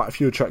 Quite a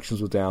few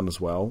attractions were down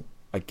as well.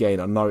 Again,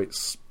 I know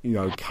it's,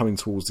 coming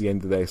towards the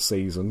end of their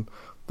season.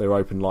 They're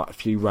open like a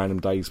few random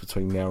days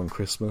between now and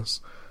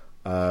Christmas.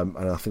 And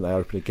I think they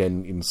open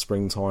again in the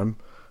springtime.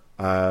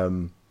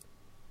 But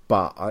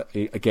I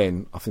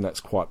think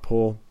that's quite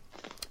poor.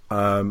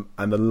 And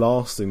the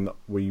last thing that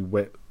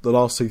the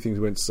last two things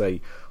we went to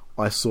see,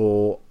 I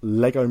saw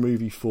Lego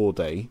Movie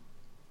 4D,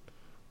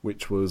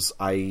 which was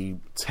a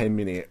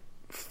 10-minute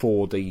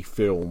 4D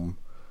film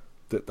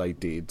that they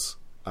did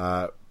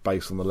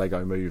based on the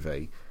Lego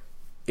Movie.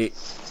 It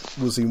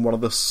was in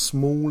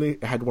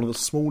it had one of the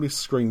smallest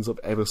screens I've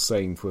ever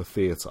seen for a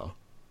theatre.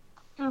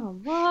 Oh,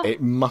 what?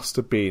 It must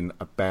have been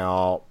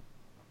about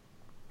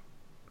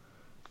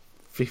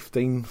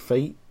 15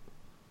 feet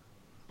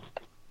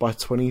by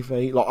 20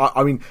 feet. Like,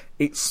 I mean,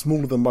 it's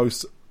smaller than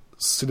most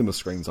cinema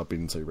screens I've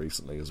been to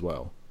recently as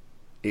well.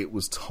 It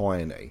was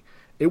tiny.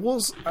 It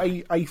was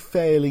a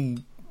fairly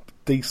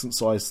decent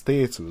sized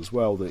theatre as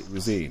well that it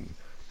was in,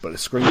 but the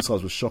screen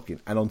size was shocking,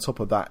 and on top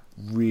of that,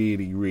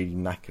 really, really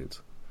knackered.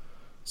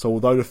 So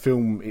although the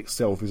film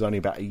itself is only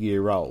about a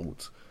year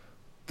old,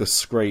 the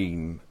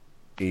screen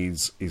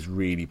is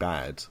really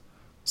bad.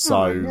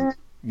 So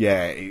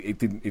it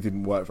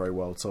didn't work very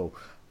well at all.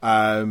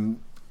 And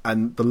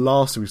the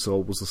last thing we saw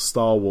was the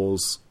Star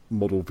Wars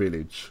model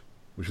village,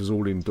 which was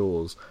all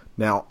indoors.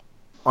 Now,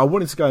 I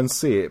wanted to go and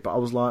see it, but I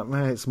was like,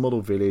 man, it's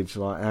model village.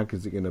 Like, how good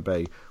is it going to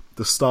be?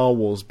 The Star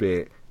Wars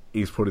bit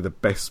is probably the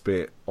best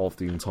bit of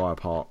the entire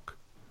park.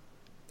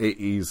 It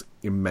is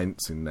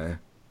immense in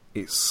there.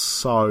 It's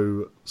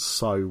so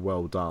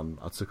well done.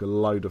 I took a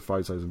load of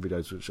photos and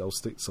videos, which I'll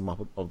stick some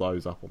of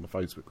those up on the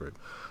Facebook group.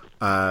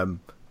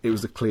 It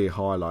was a clear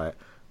highlight.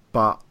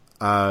 But,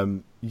 my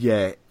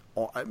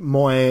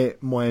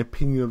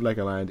opinion of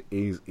Legoland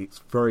is it's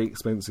very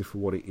expensive for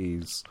what it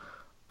is.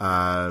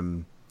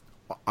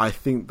 I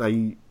think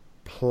they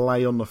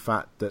play on the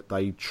fact that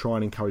they try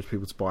and encourage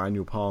people to buy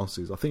annual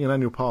passes. I think an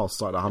annual pass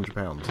started at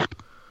 £100.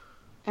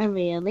 Oh,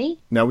 really?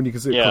 Now, when you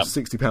consider it costs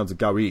 £60 to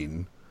go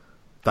in,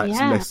 that's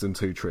less than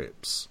 2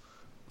 trips.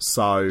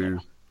 So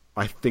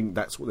I think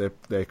that's what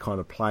they're kind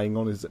of playing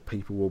on, is that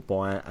people will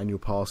buy annual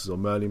passes or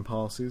Merlin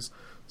passes.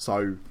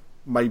 So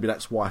maybe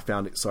that's why I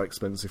found it so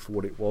expensive for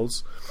what it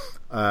was.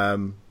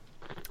 On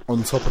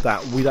top of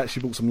that, we'd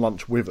actually bought some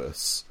lunch with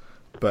us,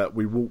 but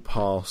we walked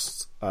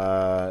past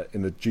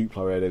in the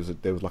Duplo area.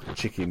 There was like a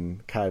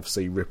chicken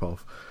KFC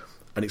rip-off,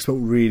 and it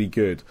smelled really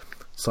good.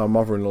 So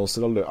my mother-in-law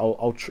said, "Oh look,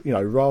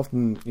 I'll rather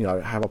than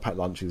have our packed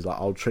lunches, like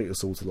I'll treat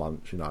us all to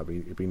lunch.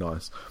 It'd be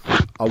nice."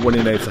 I went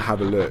in there to have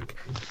a look.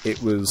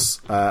 It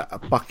was a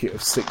bucket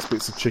of 6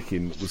 bits of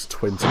chicken. It was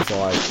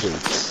 25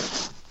 quid.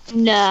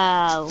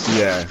 No.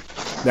 Yeah,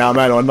 Now,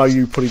 man, I know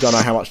you probably don't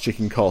know how much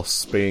chicken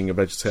costs being a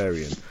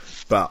vegetarian,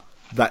 but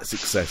that's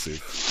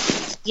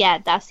excessive. Yeah,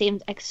 that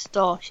seems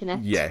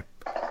extortionate. Yeah.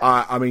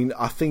 I mean,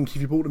 I think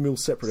if you bought the meal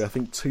separately, I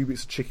think 2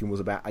 bits of chicken was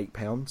about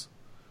 £8.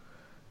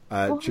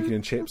 Chicken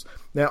and chips.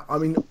 Now, I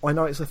mean, I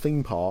know it's a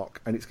theme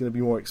park and it's going to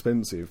be more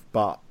expensive,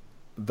 but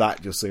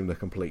that just seemed a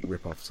complete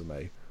rip-off to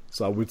me.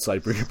 So I would say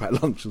bring it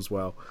back lunch as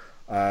well.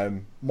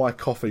 My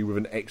coffee with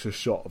an extra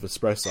shot of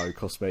espresso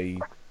cost me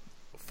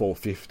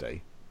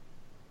 $4.50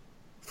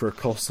 for a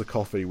Costa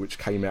coffee which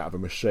came out of a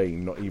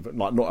machine,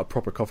 not a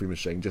proper coffee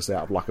machine, just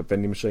out of like a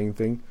vending machine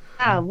thing.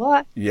 Oh,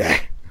 what? Yeah.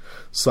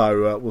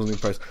 So wasn't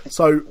impressed.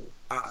 So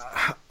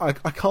I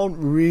can't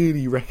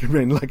really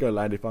recommend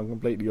Legoland if I'm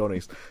completely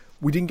honest.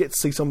 We didn't get to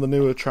see some of the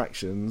newer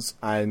attractions,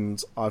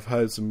 and I've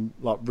heard some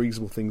like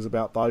reasonable things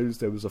about those.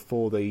 There was a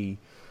 4D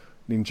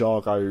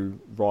Ninjago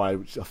ride,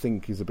 which I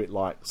think is a bit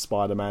like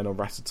Spider-Man or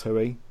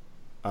Ratatouille.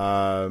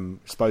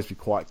 It's supposed to be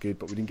quite good,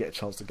 but we didn't get a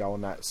chance to go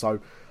on that. So,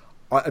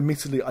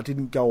 admittedly, I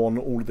didn't go on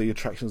all of the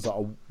attractions that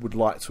I would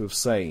like to have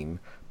seen,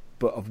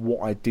 but of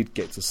what I did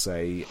get to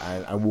see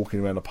and walking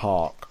around the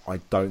park,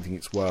 I don't think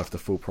it's worth the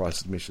full price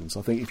admission. So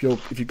I think if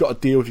you've got a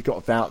deal, if you've got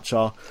a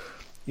voucher,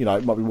 you know,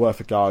 it might be worth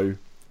a go.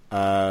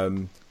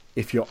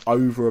 If you're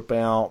over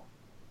about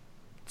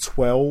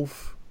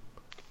 12,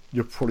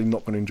 you're probably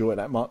not going to enjoy it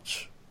that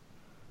much.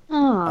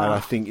 And I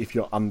think if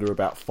you're under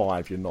about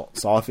 5, you're not.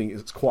 So I think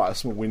it's quite a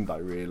small window,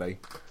 really.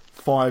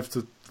 5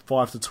 to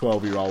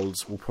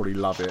 12-year-olds will probably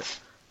love it.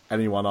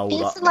 Anyone older...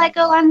 Is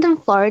Legoland in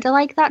Florida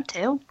like that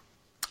too?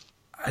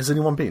 Has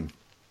anyone been?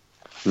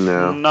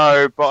 No.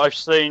 No, but I've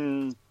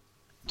seen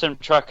Tim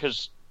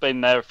Tracker's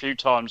been there a few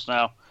times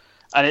now,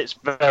 and it's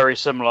very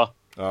similar.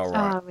 Oh,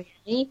 right. Oh,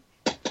 really?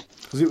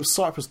 Because it was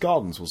Cypress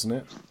Gardens, wasn't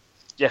it?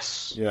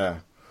 Yes. Yeah.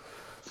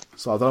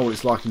 So I don't know what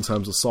it's like in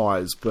terms of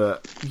size,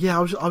 but yeah,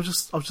 I was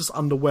just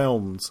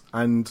underwhelmed,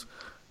 and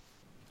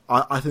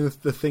I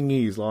think the thing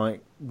is,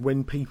 like,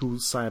 when people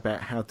say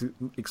about how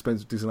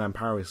expensive Disneyland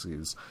Paris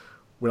is,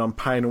 when I'm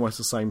paying almost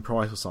the same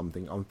price or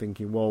something, I'm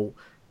thinking, well,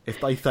 if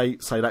they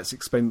say that's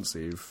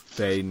expensive,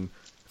 then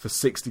for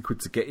 60 quid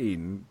to get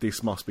in,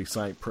 this must be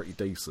something pretty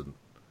decent.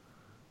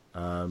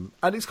 And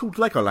it's called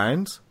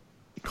Legoland,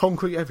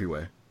 concrete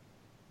everywhere.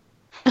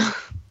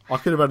 I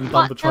could have had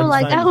done the train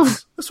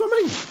standards. That's what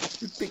I mean.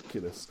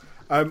 Ridiculous.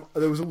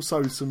 There was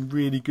also some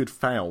really good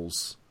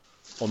fails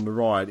on the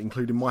ride,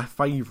 including my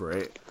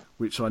favourite,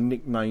 which I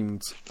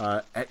nicknamed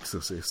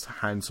Exorcist,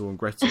 Hansel and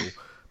Gretel,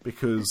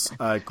 because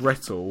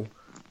Gretel,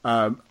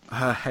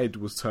 her head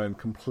was turned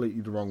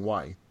completely the wrong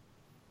way.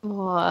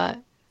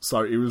 What?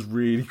 So it was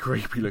really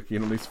creepy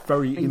looking on this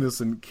very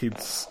innocent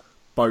kids'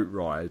 boat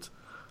ride.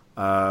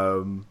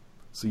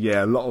 So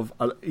yeah, a lot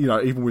of,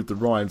 even with the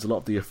rides, a lot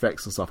of the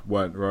effects and stuff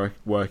weren't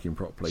working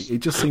properly. It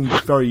just seemed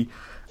very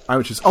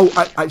amateurish. Oh,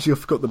 actually, I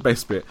forgot the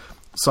best bit.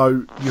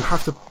 So you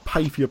have to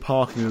pay for your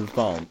parking in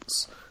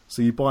advance.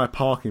 So you buy a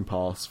parking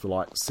pass for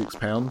like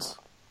 £6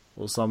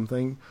 or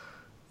something.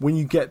 When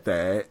you get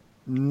there,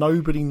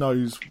 nobody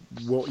knows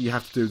what you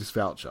have to do with this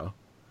voucher.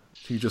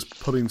 So you just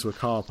put it into a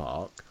car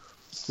park.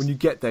 When you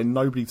get there,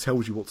 nobody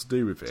tells you what to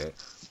do with it.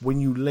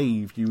 When you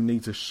leave, you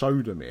need to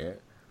show them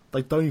it.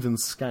 They don't even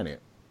scan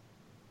it.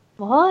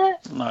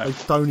 What? No.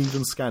 They don't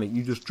even scan it.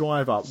 You just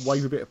drive up,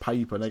 wave a bit of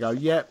paper, and they go,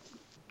 yep,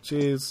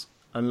 cheers,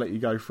 and let you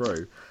go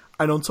through.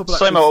 And on top of that...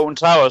 Same at Alton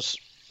Towers.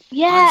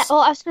 Yeah,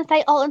 well, I was going to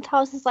say Alton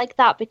Towers is like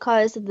that,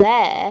 because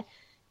there,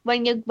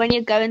 when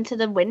you go into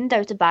the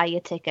window to buy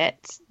your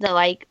tickets, they're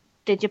like,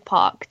 did you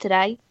park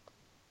today?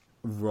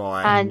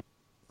 Right. And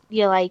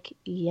you're like,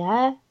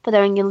 yeah. But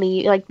then when you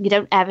leave, like, you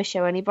don't ever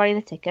show anybody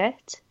the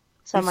ticket.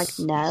 So I'm like,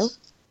 no.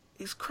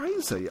 It's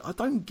crazy. I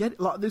don't get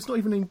it. Like, there's not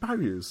even any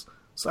barriers.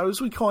 So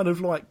as we kind of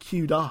like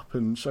queued up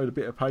and showed a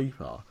bit of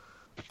paper,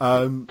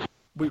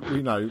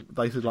 we know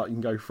they said like you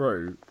can go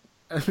through,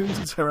 and then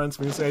he turned around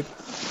to me and said,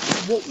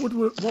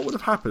 "What would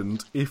have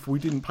happened if we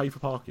didn't pay for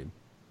parking?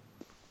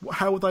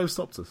 How would they have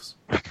stopped us?"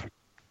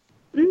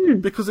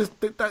 Because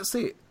that's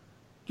it.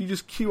 You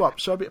just queue up,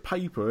 show a bit of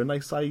paper, and they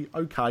say,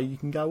 "Okay, you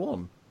can go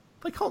on."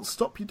 They can't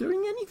stop you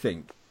doing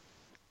anything.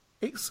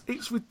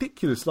 It's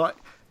ridiculous. Like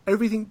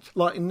everything,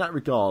 like in that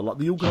regard, like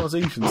the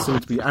organisation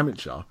seems to be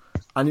amateur.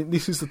 And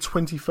this is the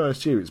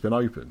 21st year it's been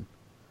open.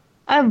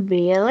 Oh,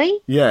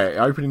 really? Yeah, it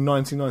opened in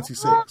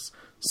 1996.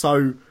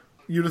 So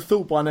you'd have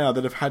thought by now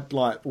they'd have had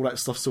like all that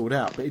stuff sorted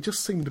out, but it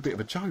just seemed a bit of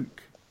a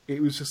joke.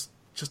 It was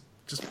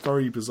just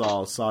very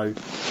bizarre. So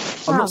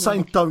I'm not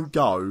saying don't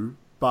go,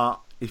 but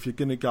if you're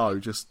going to go,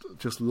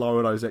 just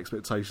lower those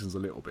expectations a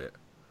little bit.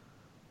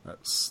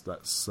 That's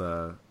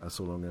all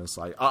I'm going to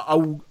say. I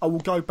will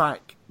go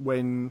back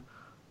when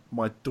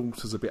my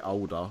daughter's a bit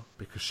older,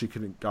 because she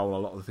couldn't go on a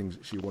lot of the things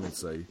that she wanted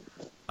to.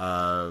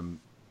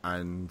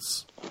 And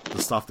the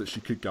stuff that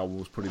she could go on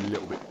was probably a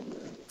little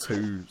bit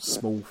too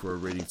small for her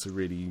really to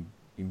really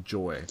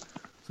enjoy.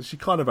 So she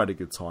kind of had a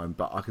good time,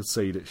 but I could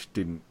see that she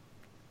didn't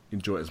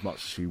enjoy it as much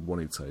as she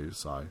wanted to.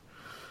 So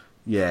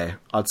yeah,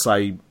 I'd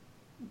say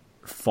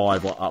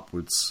 5 or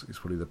upwards is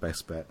probably the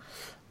best bet.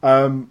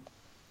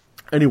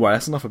 Anyway,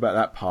 that's enough about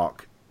that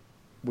park.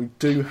 we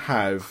do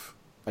have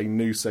a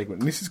new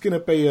segment. And this is going to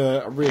be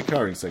a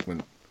reoccurring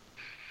segment,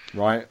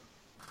 right?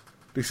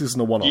 This isn't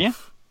a one-off. Yeah.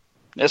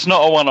 It's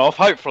not a one-off,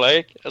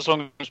 hopefully, as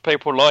long as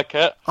people like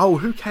it. Oh,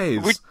 who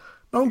cares?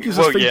 No one gives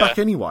us feedback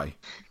anyway.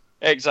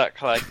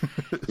 Exactly.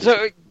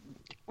 So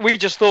we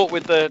just thought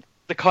with the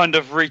kind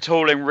of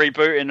retooling,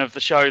 rebooting of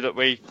the show that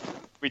we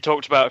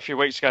talked about a few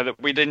weeks ago,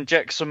 that we'd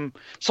inject some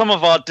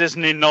of our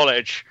Disney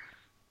knowledge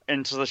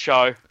into the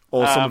show.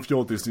 Or some of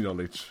your Disney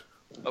knowledge.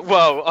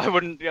 Well, I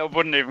wouldn't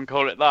even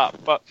call it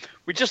that, but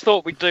we just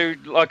thought we'd do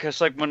like a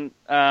segment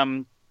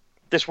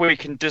this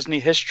week in Disney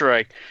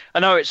history. I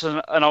know it's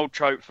an old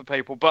trope for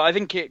people, but I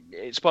think it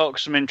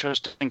sparks some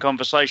interesting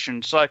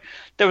conversation. So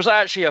there was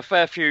actually a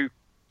fair few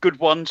good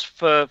ones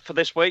for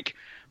this week,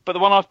 but the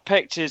one I've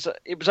picked it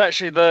was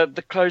actually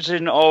the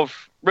closing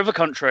of River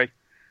Country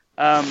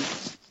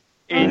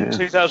in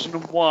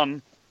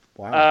 2001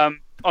 on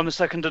the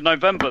 2nd of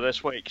November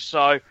this week. So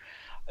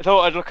I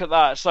thought I'd look at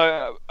that.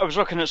 So I was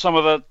looking at some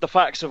of the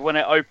facts of when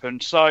it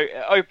opened. So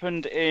it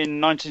opened in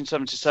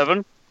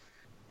 1977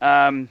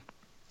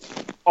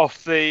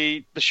 off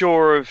the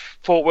shore of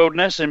Fort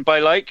Wilderness in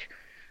Bay Lake.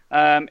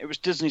 It was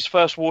Disney's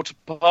first water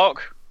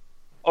park.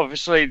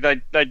 Obviously,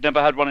 they'd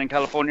never had one in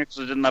California because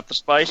they didn't have the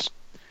space.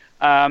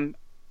 And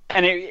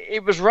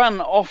it was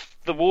run off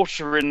the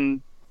water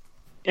in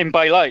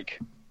Bay Lake.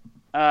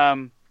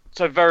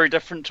 So very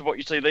different to what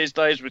you see these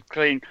days with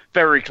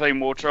very clean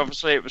water.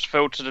 Obviously, it was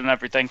filtered and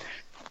everything.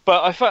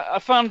 But I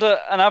found an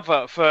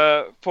advert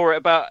for it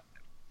about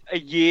a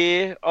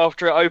year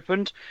after it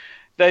opened.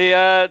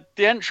 The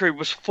entry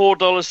was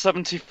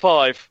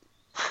 $4.75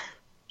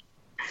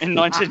 in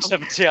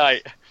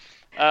 1978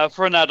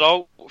 for an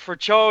adult. For a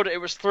child, it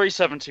was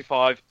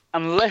 $3.75,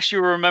 unless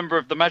you were a member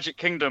of the Magic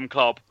Kingdom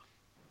Club,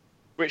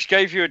 which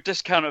gave you a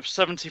discount of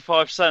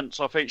 75 cents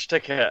off each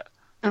ticket.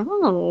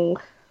 Oh,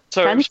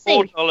 so it was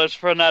 $4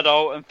 for an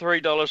adult and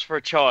 $3 for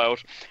a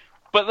child.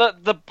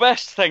 But the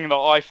best thing that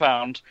I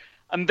found,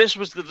 and this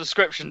was the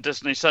description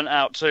Disney sent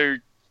out to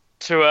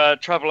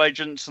travel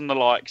agents and the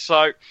like.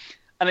 So,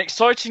 an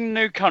exciting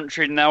new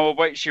country now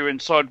awaits you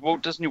inside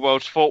Walt Disney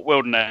World's Fort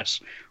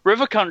Wilderness.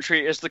 River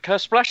Country is the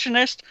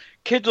splashingest,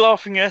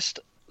 kid-laughingest,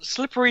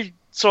 slippery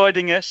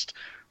slidingest,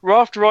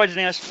 raft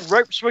ridingest,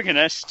 rope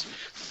swingingest,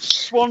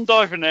 swan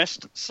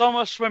divingest,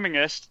 summer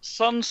swimmingest,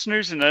 sun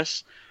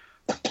snoozingest,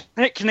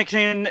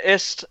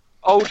 picnickingest,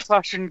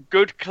 old-fashioned,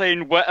 good,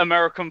 clean, wet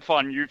American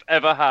fun you've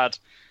ever had.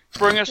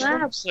 Bring a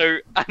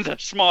swimsuit and a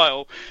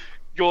smile.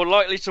 You're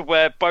likely to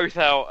wear both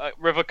out at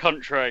River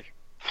Country.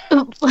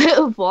 What? When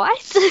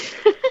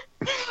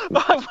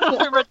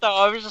I read that,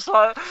 I was just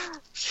like,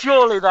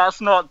 surely that's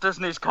not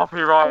Disney's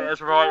copywriters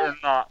writing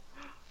that.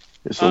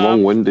 It's the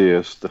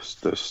long-windiest.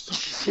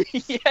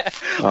 Yeah.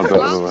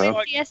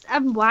 Long-windiest,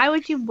 and why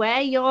would you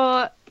wear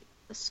your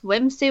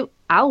swimsuit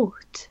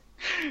out?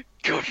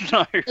 God,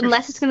 no.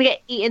 Unless it's going to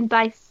get eaten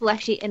by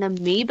flesh-eating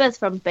amoebas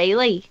from Bay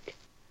Lake.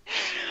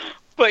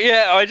 But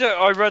yeah,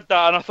 I read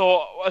that and I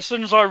thought, as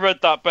soon as I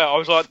read that bit, I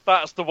was like,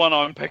 that's the one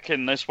I'm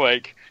picking this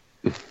week.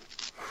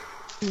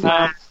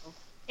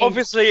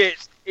 Obviously,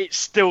 it's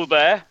still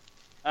there.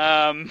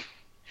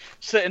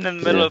 Sitting in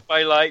the middle of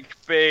Bay Lake,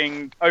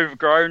 being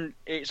overgrown.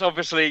 It's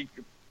obviously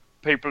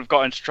people have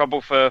got into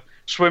trouble for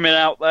swimming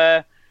out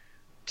there,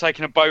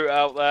 taking a boat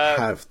out there.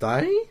 Have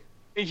they?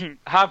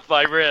 Have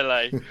they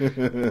really?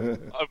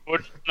 I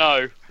wouldn't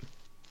know.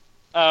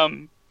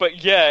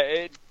 But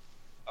yeah,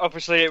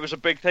 obviously it was a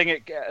big thing.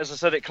 As I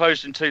said, it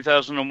closed in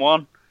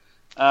 2001.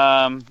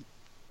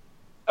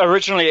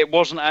 Originally, it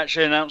wasn't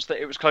actually announced that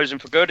it was closing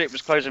for good. It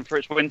was closing for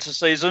its winter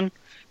season.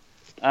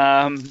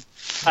 And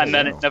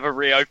then it never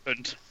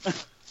reopened.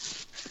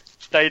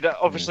 They'd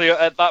obviously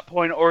at that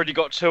point already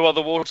got 2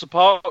 other water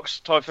parks.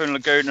 Typhoon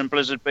Lagoon and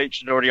Blizzard Beach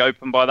had already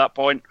opened by that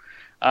point.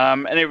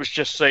 And it was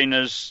just seen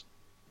as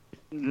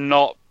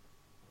not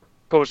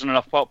causing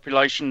enough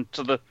population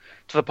to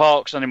the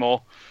parks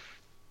anymore.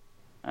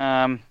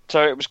 So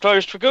it was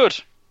closed for good.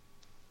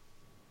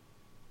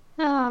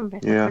 Oh,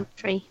 River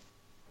Country.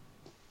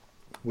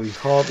 We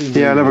hardly.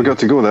 Yeah, I never got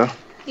to go there.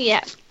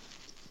 Yeah.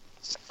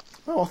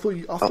 Oh, I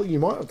thought you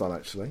might have done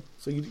actually.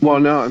 So you.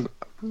 Well, no.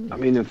 I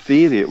mean, in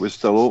theory, it was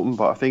still open,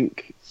 but I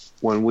think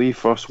when we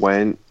first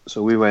went,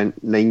 so we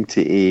went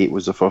 98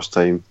 was the first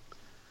time,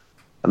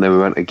 and then we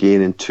went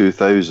again in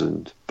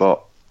 2000.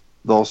 But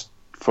those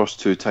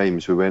first 2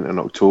 times we went in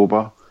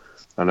October,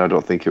 and I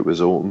don't think it was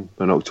open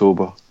in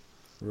October.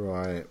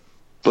 Right.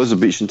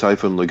 Blizzard Beach and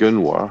Typhoon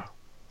Lagoon were,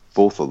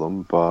 both of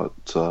them, but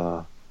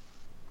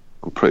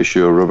I'm pretty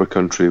sure River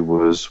Country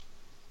was,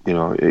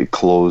 it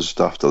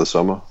closed after the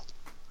summer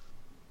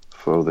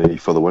for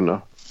the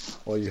winter.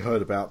 Well, you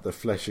heard about the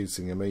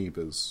flesh-eating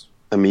amoebas.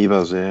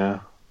 Amoebas, yeah.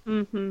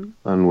 Mm-hmm.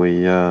 And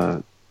we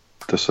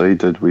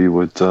decided we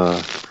would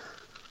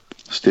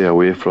stay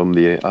away from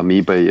the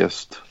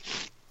amoeba-iest,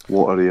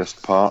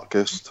 wateriest,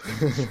 parkest.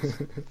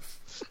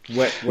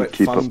 wet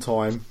fun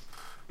time.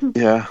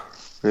 Yeah.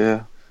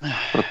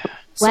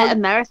 Wet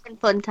American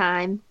fun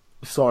time.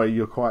 Sorry,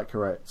 you're quite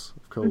correct.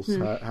 Of course.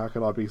 Mm-hmm. How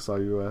can I be so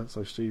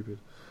stupid?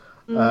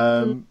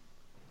 Mm-hmm.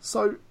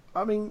 So,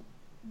 I mean,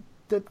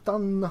 they've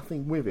done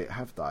nothing with it,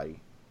 have they?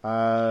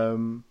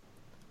 And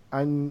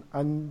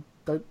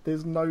there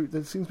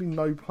seems to be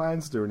no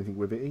plans to do anything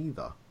with it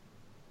either.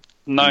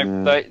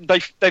 No,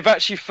 they've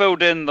actually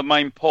filled in the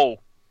main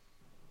pool.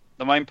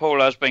 The main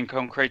pool has been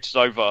concreted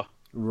over.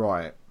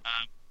 Right.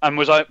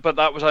 But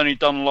that was only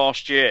done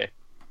last year.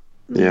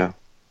 Yeah.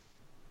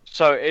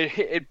 So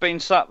it'd been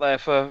sat there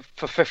for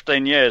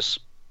 15 years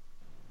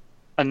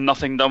and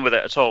nothing done with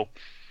it at all.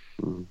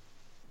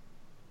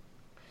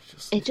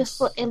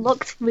 It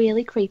looks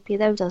really creepy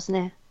though, doesn't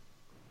it?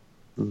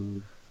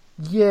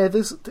 Yeah,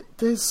 there's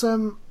I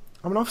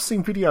mean, I've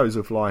seen videos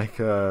of like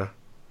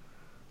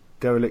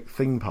derelict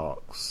theme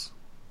parks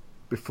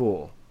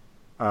before.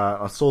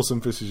 I saw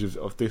some footage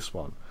of this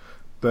one,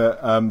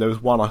 but there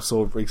was one I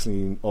saw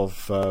recently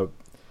of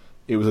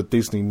it was a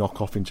Disney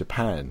knockoff in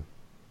Japan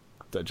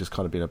that had just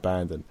kind of been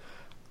abandoned.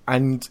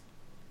 And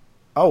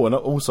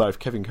also, if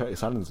Kevin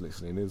Curtis Allen's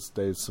listening,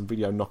 there's some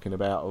video knocking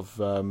about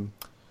of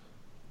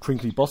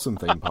Crinkly Bottom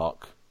theme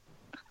park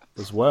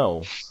as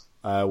well,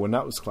 when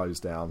that was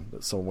closed down,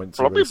 that someone went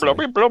to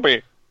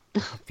blobby.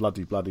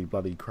 bloody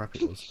crap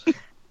it was.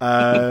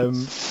 I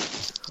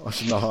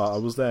should know how I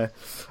was there.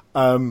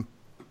 But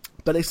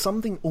there's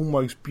something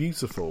almost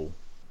beautiful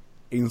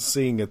in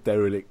seeing a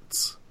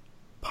derelict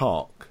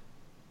park.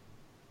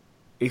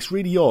 It's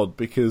really odd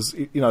because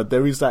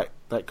there is that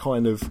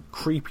kind of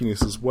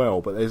creepiness as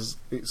well, but it's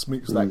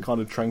mixed that kind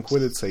of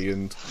tranquility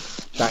and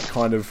that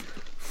kind of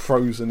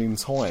frozen in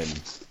time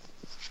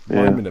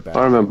moment about.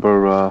 I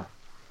remember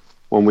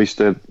when we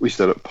stayed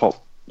at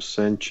Pop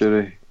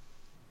Century.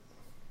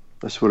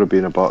 This would have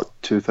been about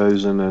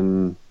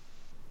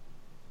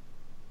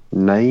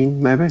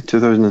 2009, maybe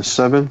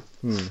 2007,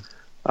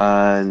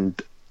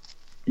 and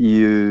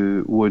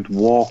you would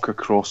walk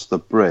across the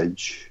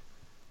bridge.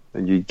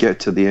 And you'd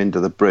get to the end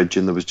of the bridge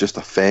and there was just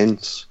a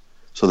fence.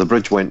 So the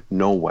bridge went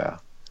nowhere.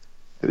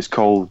 It was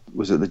called,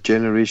 was it the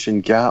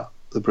Generation Gap,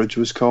 the bridge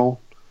was called?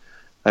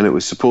 And it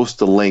was supposed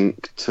to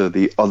link to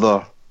the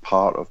other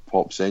part of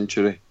Pop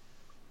Century.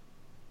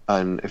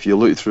 And if you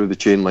look through the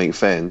chain link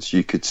fence,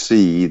 you could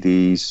see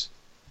these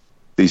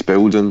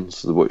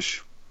buildings,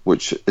 which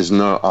is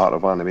now Art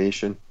of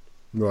Animation.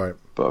 Right.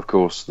 But of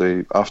course,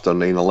 after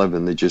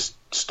 9/11, they just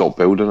stopped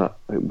building it.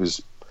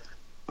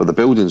 But the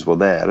buildings were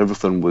there,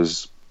 everything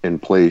was in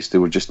place, they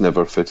were just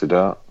never fitted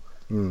out.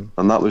 And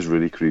that was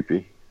really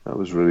creepy. That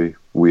was really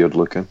weird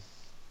looking.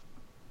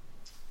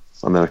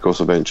 And then of course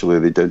eventually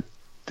they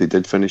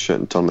did finish it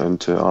and turn it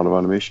into Art of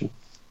Animation.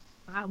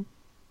 Wow.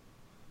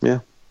 Yeah.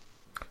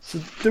 So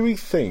do we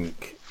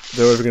think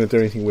they're ever going to do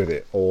anything with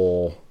it,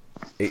 or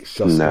it's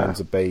just going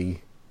to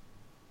be...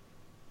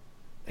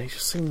 It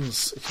just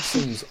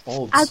seems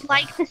odd. I'd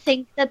like to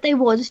think that they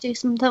would do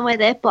something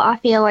with it, but I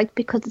feel like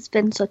because it's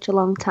been such a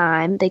long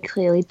time, they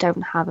clearly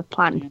don't have a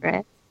plan for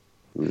it.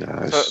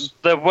 No, so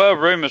there were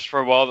rumours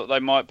for a while that they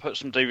might put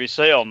some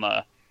DVC on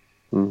there.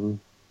 Mm-hmm.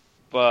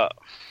 But...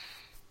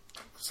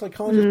 So they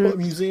can't just put a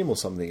museum or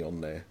something on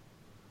there?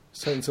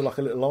 Turn it into like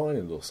a little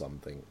island or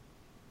something?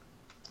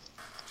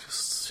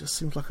 Just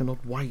seems like an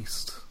odd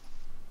waste.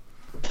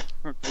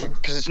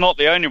 Because it's not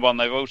the only one.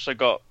 They've also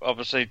got,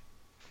 obviously...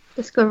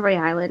 Discovery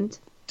Island.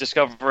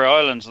 Discovery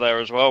Island's there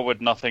as well, with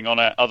nothing on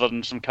it other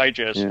than some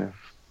cages. Yeah.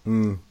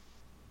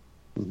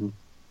 Mm-hmm.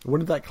 When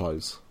did that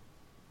close?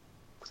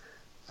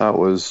 That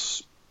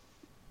was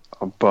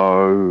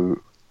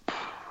about...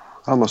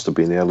 That must have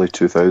been early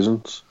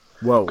 2000s.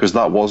 Well, because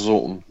that was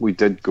open. We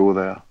did go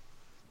there.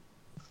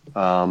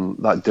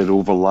 That did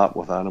overlap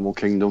with Animal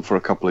Kingdom for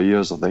a couple of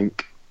years, I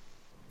think.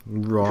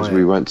 Right. Because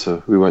we went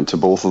to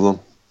both of them.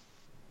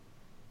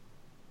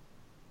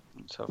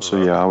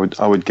 So yeah,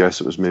 I would guess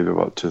it was maybe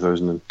about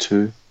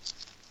 2002.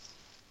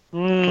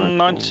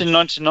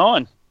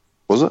 1999.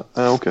 Was it?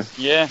 Okay.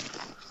 Yeah.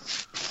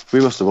 We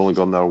must have only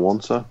gone there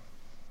once, huh?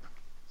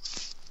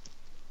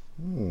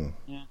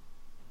 Yeah.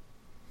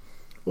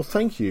 Well,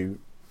 thank you,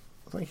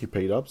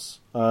 P-Dubs.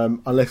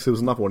 Unless there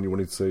was another one you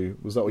wanted to...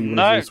 Was that what you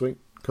wanted to do this week?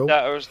 Cool.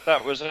 That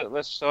was it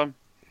this time.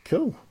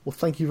 Cool. Well,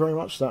 thank you very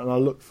much for that, and I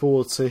look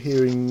forward to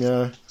hearing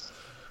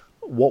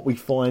what we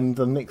find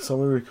the next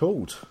time we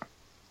record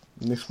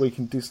this week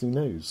in Disney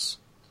News.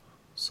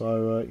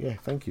 So, yeah,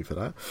 thank you for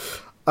that.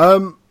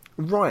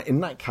 Right,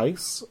 in that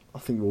case, I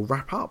think we'll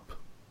wrap up.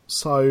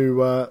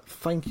 So,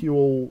 thank you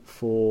all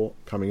for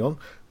coming on.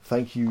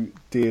 Thank you,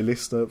 dear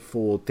listener,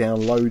 for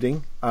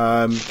downloading.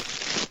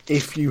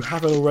 If you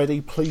haven't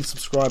already, please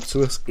subscribe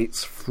to us.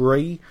 It's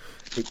free.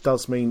 It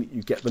does mean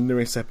you get the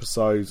newest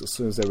episodes as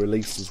soon as they're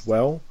released as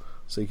well,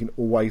 so you can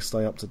always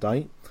stay up to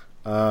date.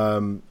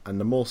 And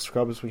the more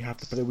subscribers we have,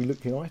 the better we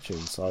look in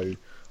iTunes. So,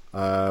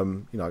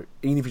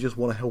 even if you just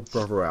want to help a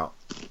brother out,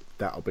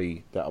 that'll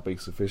be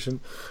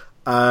sufficient.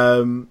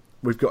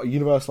 We've got a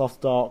Universal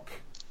After Dark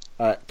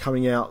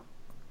coming out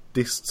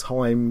this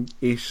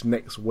time-ish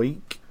next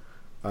week,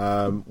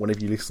 whenever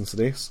you listen to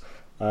this.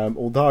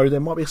 Although there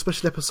might be a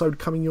special episode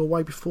coming your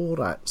way before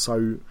that.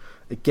 So,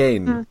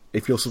 again,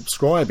 if you're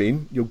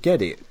subscribing, you'll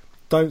get it.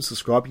 Don't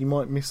subscribe, you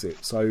might miss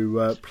it.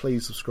 So,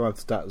 please subscribe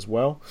to that as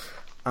well.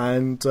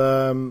 And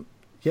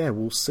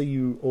we'll see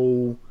you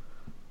all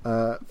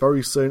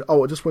very soon.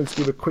 Oh, I just wanted to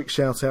give a quick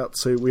shout out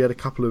to, we had a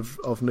couple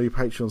of new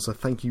patrons, so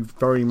thank you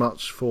very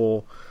much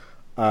for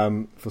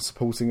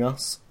supporting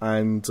us.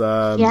 And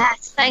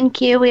yes,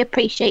 thank you, we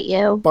appreciate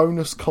you.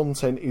 Bonus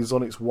content is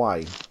on its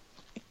way.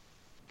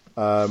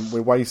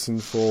 We're waiting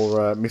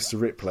for Mr.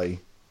 Ripley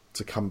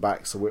to come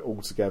back so we're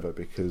all together,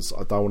 because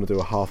I don't want to do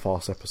a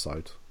half-arse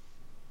episode.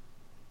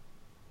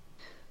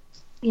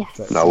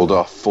 Yes. No, we'll do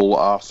a full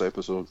arse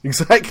episode.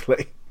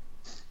 Exactly.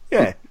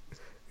 Yeah,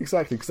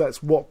 exactly, because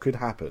that's what could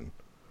happen.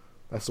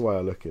 That's the way I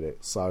look at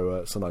it.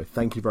 So no,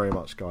 thank you very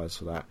much, guys,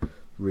 for that.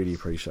 Really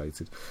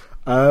appreciated.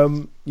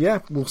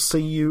 We'll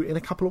see you in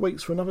a couple of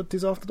weeks for another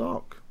Diz After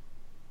Dark.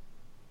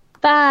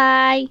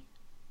 Bye.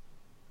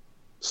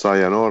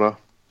 Sayonara.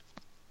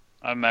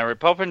 I'm Mary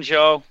Poppins,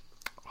 y'all.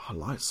 I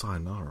like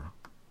sayonara.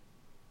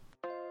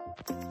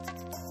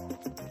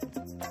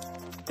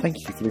 Thank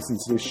you for listening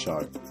to this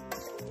show.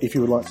 If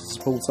you would like to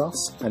support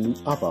us and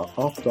the other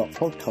After Dark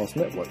Podcast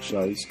Network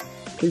shows,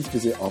 please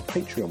visit our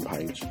Patreon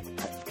page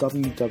at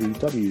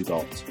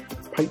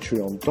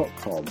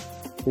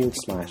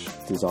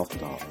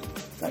www.patreon.com/DizAfterDark.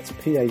 That's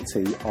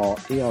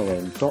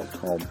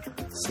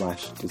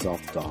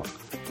patreon.com/DizAfterDark.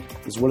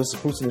 As well as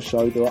supporting the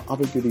show, there are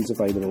other goodies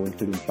available,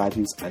 including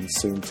badges and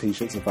soon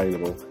t-shirts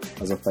available,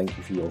 as a thank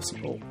you for your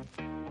support.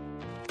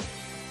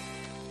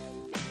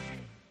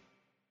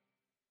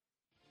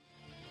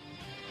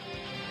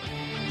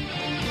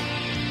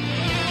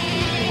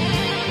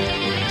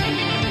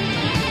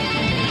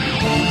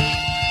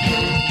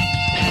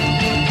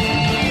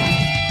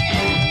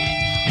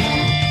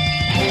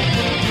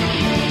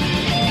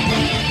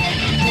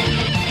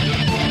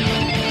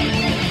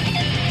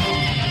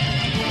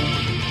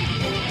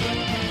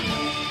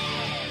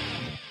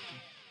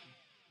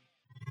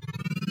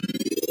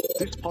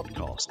 This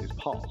podcast is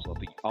part of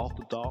the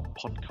After Dark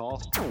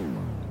Podcast.